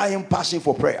undying passion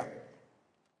for prayer.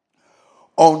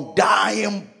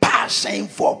 Undying passion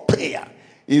for prayer.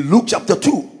 In Luke chapter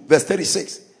 2, verse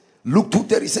 36. Luke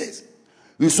 2:36.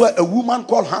 We saw a woman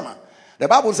called Hannah. The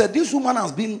Bible said this woman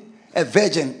has been a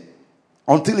virgin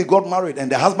until he got married,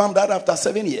 and the husband died after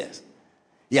 7 years.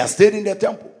 He has stayed in the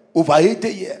temple over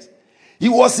 80 years. He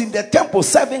was in the temple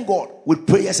serving God with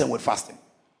prayers and with fasting.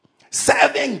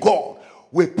 Serving God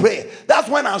with prayer. That's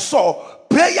when I saw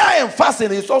prayer and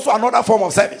fasting is also another form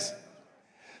of service.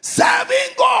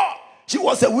 Serving God. She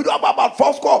was a widow about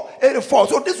 84.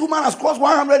 So this woman has crossed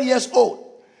 100 years old.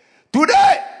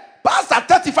 Today, past at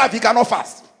 35, he cannot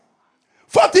fast.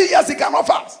 40 years, he cannot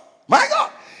fast. My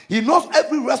God. He knows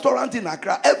every restaurant in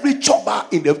Accra, every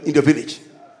choba in the village.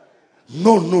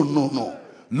 No.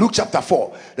 Luke chapter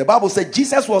 4. The Bible said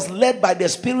Jesus was led by the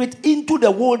Spirit into the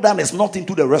wilderness, not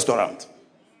into the restaurant.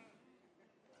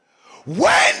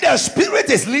 When the Spirit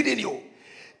is leading you,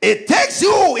 it takes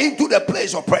you into the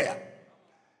place of prayer.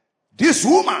 This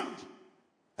woman,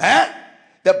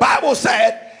 the Bible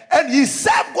said, and he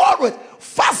served God with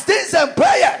fastings and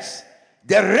prayers.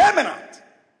 The remnant.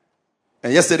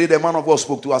 And yesterday the man of God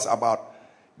spoke to us about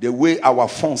the way our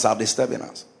phones are disturbing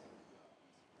us.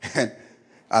 And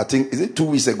I think, is it 2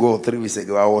 weeks ago or 3 weeks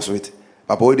ago, I was with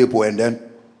Papa Oedipo, and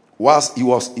then whilst he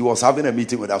was having a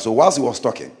meeting with us, so whilst he was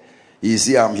talking, he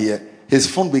see I'm here, his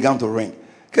phone began to ring.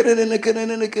 And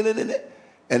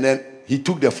then he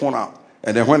took the phone out.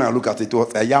 And then when I look at it, it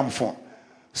was a young phone.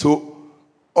 So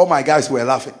all my guys were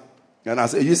laughing. And I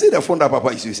said, you see the phone that Papa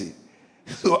is using?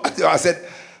 So I said,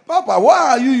 Papa,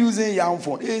 why are you using young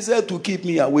phone? He said, to keep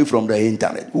me away from the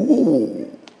internet.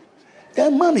 Ooh.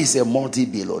 That man is a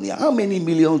multi-billionaire. How many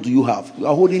millions do you have? You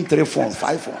are holding 3 phones,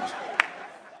 5 phones.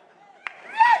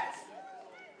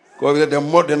 Because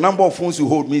the number of phones you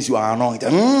hold means you are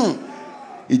anointed.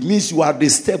 It means you are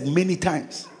disturbed many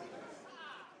times.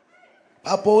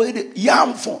 Papa,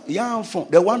 young phone,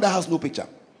 the one that has no picture.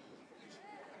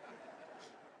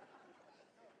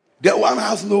 The one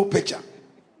has no picture.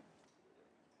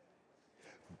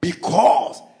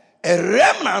 Because a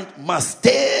remnant must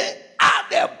stay at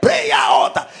the prayer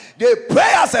altar. The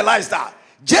prayer is a lifestyle.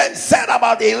 James said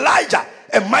about Elijah,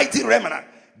 a mighty remnant.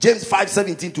 James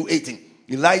 5:17-18.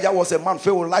 Elijah was a man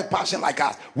filled with like passion like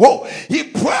us. Whoa, he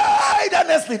prayed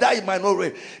earnestly that he might not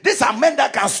rain. These are men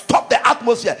that can stop the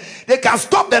atmosphere. They can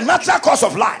stop the natural course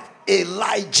of life.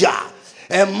 Elijah,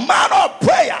 a man of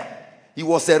prayer. He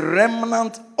was a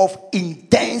remnant of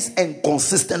intense and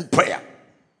consistent prayer.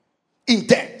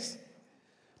 Intense.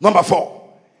 Number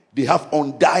 4, they have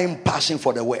undying passion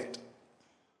for the word.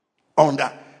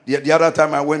 The other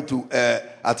time I went to,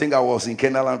 I think I was in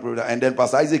Kenaland, and then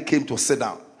Pastor Isaac came to sit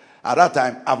down. At that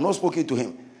time, I've not spoken to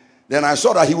him. Then I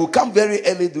saw that he would come very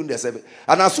early during the service.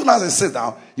 And as soon as he sits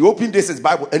down, he opened his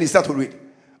Bible and he started to read.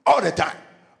 All the time.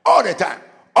 All the time.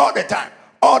 All the time.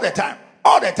 All the time.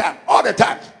 All the time. All the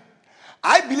time.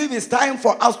 I believe it's time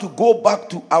for us to go back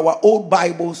to our old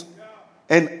Bibles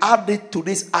and add it to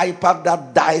this iPad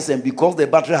that dies, and because the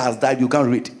battery has died, you can't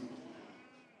read.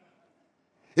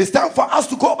 It's time for us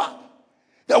to go back.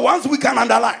 The ones we can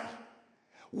underline.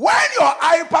 When your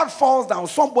iPad falls down,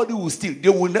 somebody will steal. They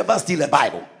will never steal a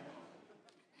Bible.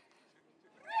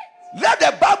 Let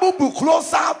the Bible be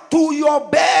closer to your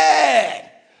bed,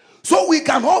 so we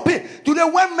can open. Today,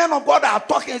 when men of God are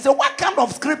talking, they say, what kind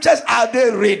of scriptures are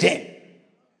they reading?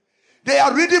 They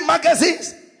are reading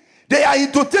magazines. They are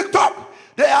into TikTok.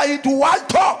 They are into wild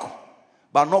talk,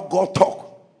 but not God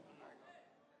talk.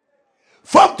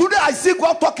 From today, I see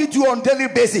God talking to you on a daily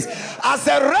basis. As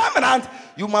a remnant,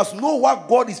 you must know what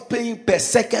God is paying per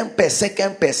second.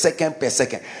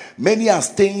 Many are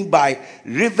staying by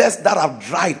rivers that have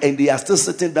dried, and they are still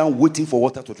sitting down waiting for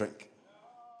water to drink.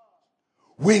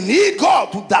 We need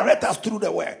God to direct us through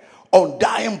the word.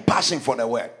 Undying passion for the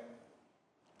word.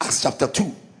 Acts chapter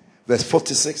 2, verse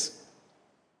 46.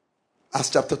 Acts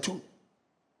chapter 2.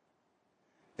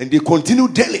 And they continue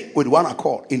daily with one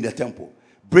accord in the temple,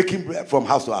 breaking bread from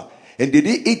house to house. And they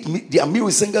did eat their meal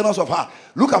with singleness of heart.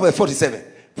 Look at verse 47.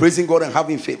 Praising God and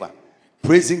having favor.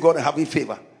 Praising God and having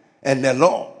favor. And the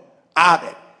Lord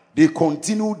added. They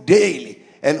continue daily.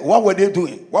 And what were they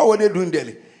doing? What were they doing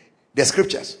daily? The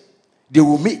scriptures. They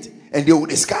will meet and they will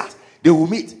discuss. They will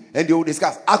meet and they will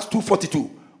discuss. Acts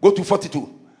 2:42. Go to 42.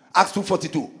 Acts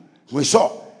 2:42. We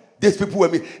saw these people were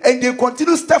meeting. And they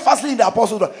continue steadfastly in the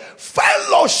apostles'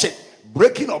 fellowship,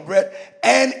 breaking of bread,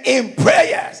 and in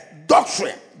prayers.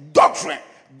 Doctrine.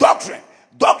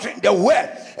 The word,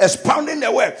 expounding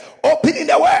the word, opening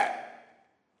the word.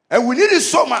 And we need it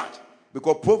so much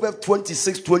because Proverbs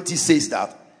 26:20 says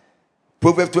that.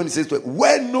 Proverbs 26:20,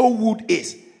 where no wood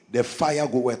is, the fire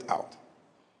goeth out.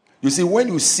 You see, when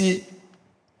you see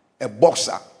a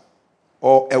boxer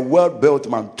or a well-built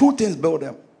man, 2 things build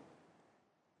them: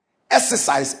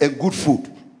 exercise and good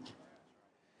food.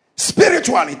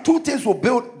 Spiritually, 2 things will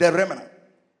build the remnant.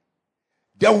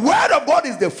 The word of God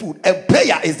is the food, and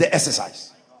prayer is the exercise.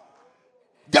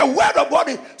 The word of God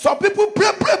is, some people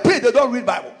pray, they don't read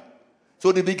Bible.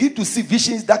 So they begin to see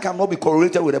visions that cannot be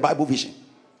correlated with the Bible vision.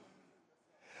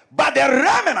 But the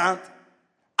remnant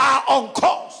are on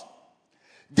course.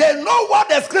 They know what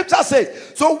the scripture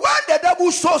says. So when the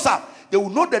devil shows up, they will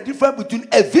know the difference between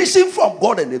a vision from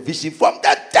God and a vision from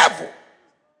the devil.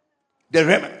 The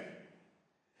remnant.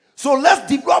 So let's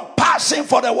develop passion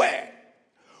for the word.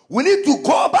 We need to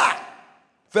go back.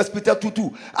 1 Peter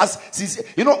 2:2. As sincere,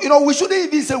 you know, we shouldn't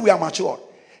even say we are mature.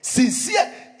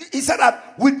 Sincere. He said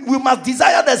that we must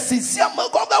desire the sincere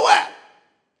milk of the word.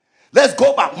 Let's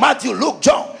go back. Matthew, Luke,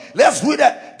 John. Let's read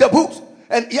the books.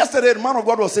 And yesterday, the man of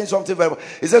God was saying something very well.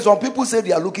 He said some people say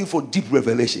they are looking for deep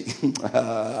revelation.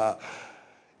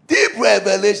 Deep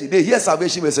revelation. They hear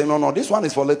salvation and say, no, this one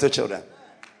is for little children.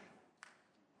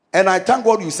 And I thank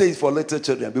God you say it's for little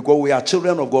children, because we are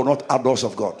children of God, not adults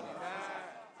of God.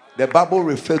 The Bible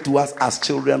refers to us as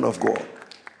children of God.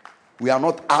 We are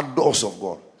not adults of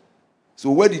God.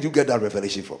 So where did you get that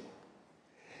revelation from?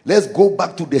 Let's go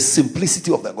back to the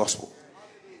simplicity of the gospel.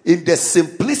 In the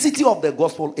simplicity of the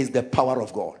gospel is the power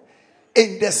of God.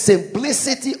 In the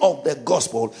simplicity of the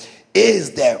gospel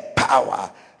is the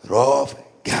power of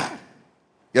God.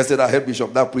 Yesterday I heard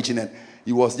Bishop that preaching, and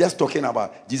he was just talking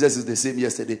about Jesus is the same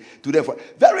yesterday, today.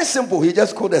 Very simple. He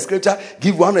just quoted the scripture,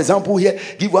 give one example here,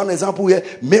 give one example here,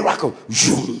 miracle.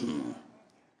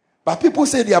 But people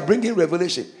say they are bringing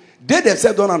revelation. They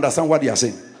themselves don't understand what they are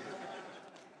saying.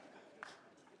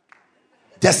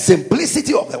 The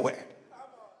simplicity of the word.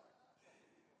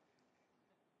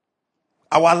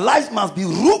 Our lives must be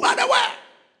ruled by the word.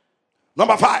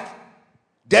 Number 5,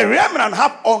 the remnant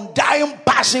have undying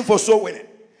passion for soul winning.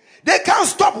 They can't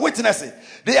stop witnessing.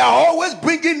 They are always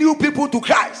bringing new people to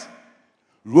Christ.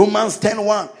 Romans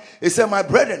 10:1. It said, my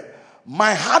brethren,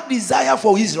 my heart desire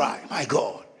for Israel, my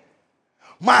God,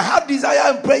 my heart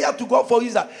desire and prayer to God for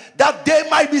Israel, that they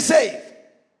might be saved.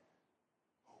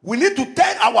 We need to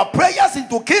turn our prayers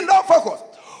into kingdom focus.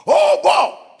 Oh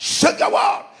God, shake the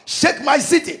world, shake my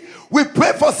city. We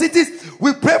pray for cities,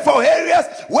 we pray for areas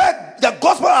where the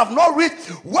gospel have not reached.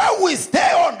 When we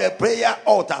stay on the prayer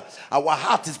altar, our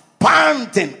heart is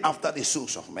panting after the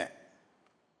souls of men.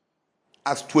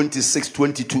 Acts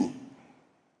 26:22.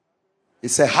 It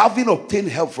said, having obtained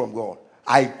help from God,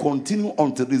 I continue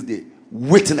until this day,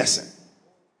 witnessing.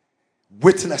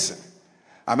 Witnessing.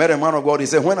 I met a man of God, he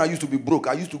said, when I used to be broke,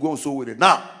 I used to go and sow with it.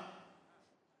 Now,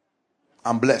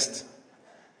 I'm blessed.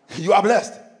 You are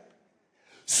blessed.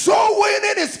 Soul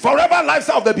winning is forever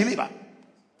lifestyle of the believer.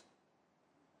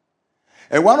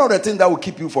 And one of the things that will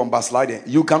keep you from backsliding,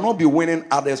 you cannot be winning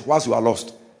others whilst you are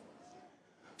lost.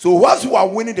 So whilst you are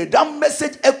winning, that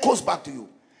message echoes back to you.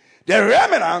 The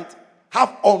remnant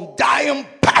have undying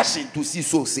passion to see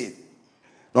souls saved.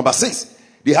 Number 6,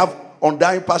 they have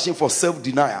undying passion for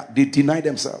self-denial. They deny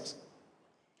themselves.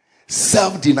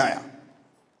 Self-denial.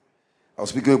 I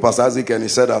was speaking with Pastor Isaac, and he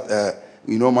said that,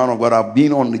 man of God, I've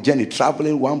been on the journey,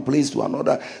 traveling one place to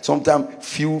another. Sometimes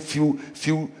few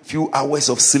hours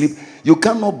of sleep. You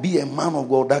cannot be a man of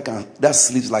God that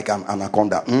sleeps like an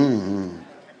anaconda.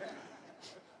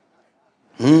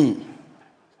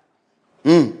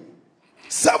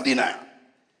 Self-denial.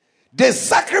 They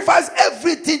sacrifice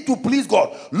everything to please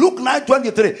God. Luke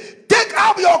 9:23. Take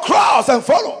up your cross and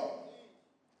follow.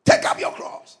 Take up your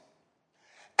cross.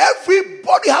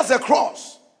 Everybody has a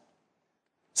cross.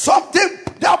 Something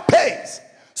that pays.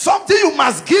 Something you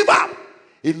must give up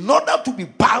in order to be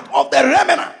part of the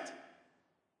remnant.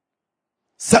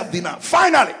 Self-denial.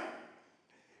 Finally,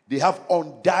 they have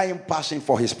undying passion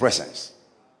for his presence.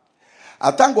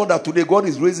 I thank God that today God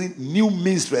is raising new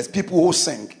minstrels, people who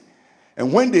sing.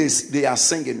 And when they are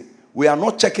singing, we are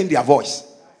not checking their voice.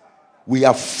 We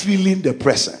are feeling the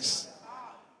presence.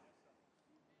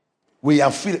 We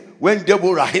are feeling. When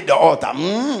Deborah hit the altar,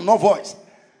 no voice.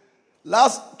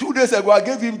 Last 2 days ago, I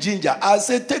gave him ginger. I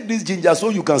said, take this ginger so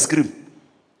you can scream.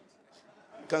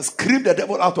 You can scream the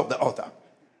devil out of the altar.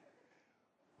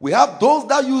 We have those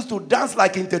that used to dance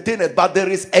like entertainers, but there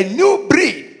is a new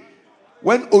breed.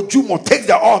 When Ojumo takes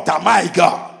the altar, my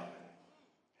God.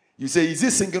 You say, is he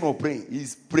singing or praying?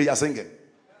 He's prayer singing.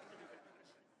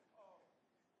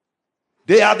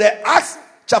 They are the Acts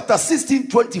chapter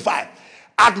 16:25.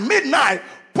 At midnight,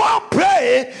 Paul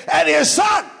prayed and his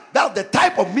son. That's the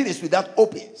type of ministry that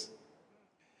opens.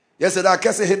 Yesterday, I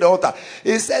can't say hit the altar.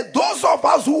 He said, those of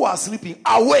us who are sleeping,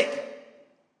 awake.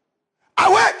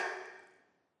 Awake.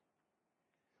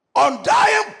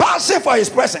 Undying passion for his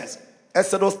presence.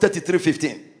 Exodus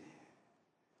 33:15.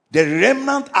 The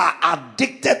remnant are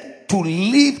addicted to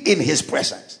live in his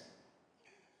presence.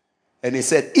 And he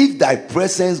said, if thy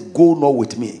presence go not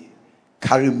with me,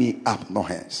 carry me up no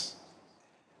hence.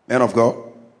 Men of God,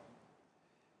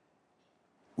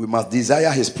 we must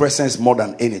desire his presence more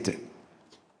than anything.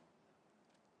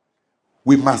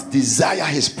 We must desire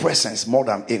his presence more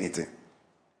than anything.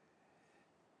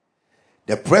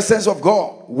 The presence of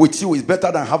God with you is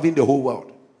better than having the whole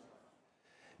world.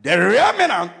 The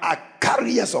remnant are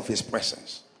carriers of his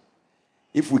presence.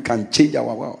 If we can change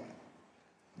our world,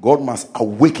 God must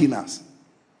awaken us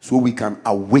so we can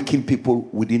awaken people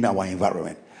within our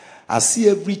environment. I see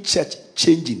every church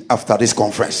changing after this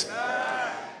conference.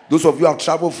 Those of you who have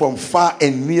traveled from far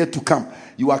and near to come,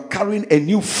 you are carrying a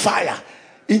new fire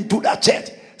into that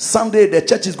church. Someday the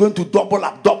church is going to double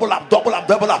up.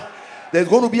 There's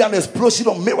going to be an explosion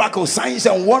of miracles, signs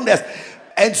and wonders.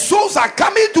 And souls are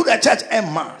coming to the church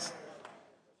en masse.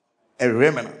 A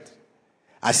remnant.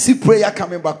 I see prayer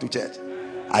coming back to church.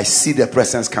 I see the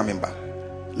presence coming back.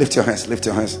 Lift your hands, lift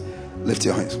your hands, lift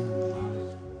your hands.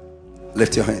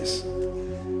 Lift your hands.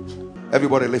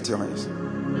 Everybody lift your hands.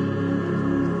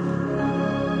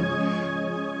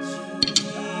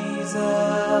 Jesus,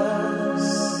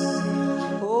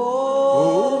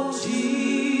 oh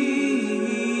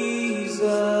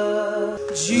Jesus.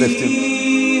 Lift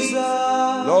him.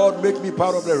 Lord, make me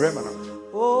part of the remnant.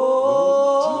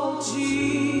 Oh, Jesus.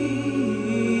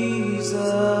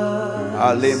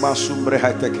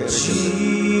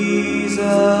 Jesus.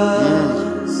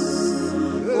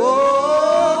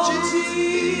 Oh,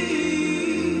 Jesus.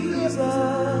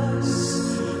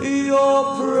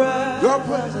 Your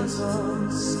presence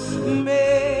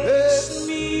makes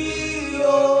me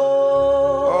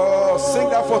yours. Oh, sing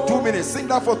that for 2 minutes. Sing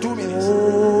that for 2 minutes.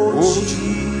 Oh,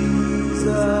 Jesus.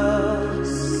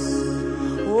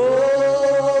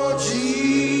 Oh, Jesus.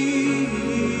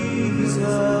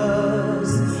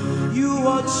 You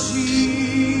are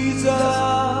Jesus.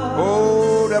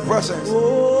 Oh, the presence.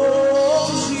 Oh,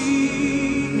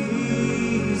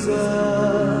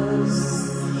 Jesus.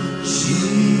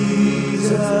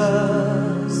 Jesus.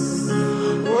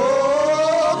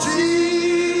 Oh, Jesus.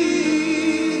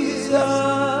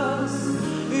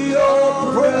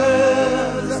 Your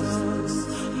presence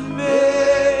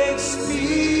makes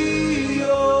me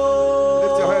yours.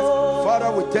 Lift your hands. Father,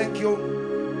 we thank you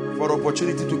for the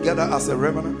opportunity to gather as a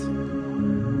remnant.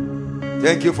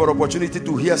 Thank you for the opportunity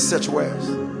to hear such words.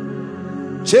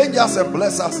 Change us and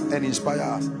bless us and inspire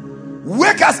us.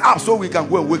 Wake us up so we can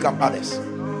go and wake up others.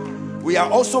 We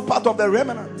are also part of the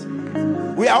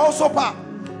remnant. We are also part.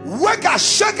 Wake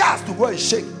us, shake us to go and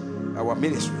shake our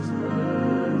ministries.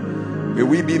 May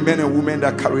we be men and women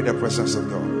that carry the presence of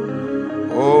God.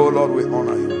 Oh Lord, we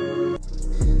honor you.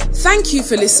 Thank you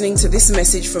for listening to this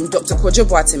message from Dr. Kojo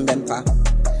Boatin-Bempah.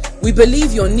 We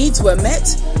believe your needs were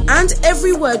met and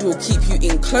every word will keep you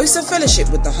in closer fellowship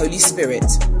with the Holy Spirit.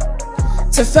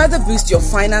 To further boost your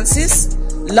finances,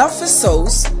 love for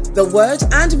souls, the word,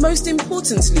 and most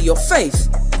importantly, your faith,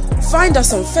 find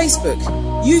us on Facebook,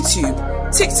 YouTube,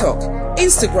 TikTok,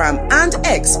 Instagram, and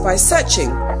X by searching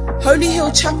Holy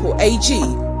Hill Chapel AG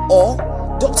or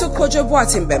Dr. Kojo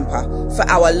Boatin-Bempah for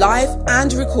our live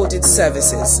and recorded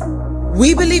services.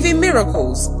 We believe in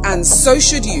miracles, and so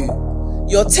should you.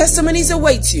 Your testimonies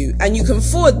await you, and you can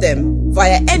forward them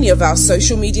via any of our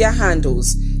social media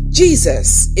handles.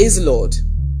 Jesus is Lord.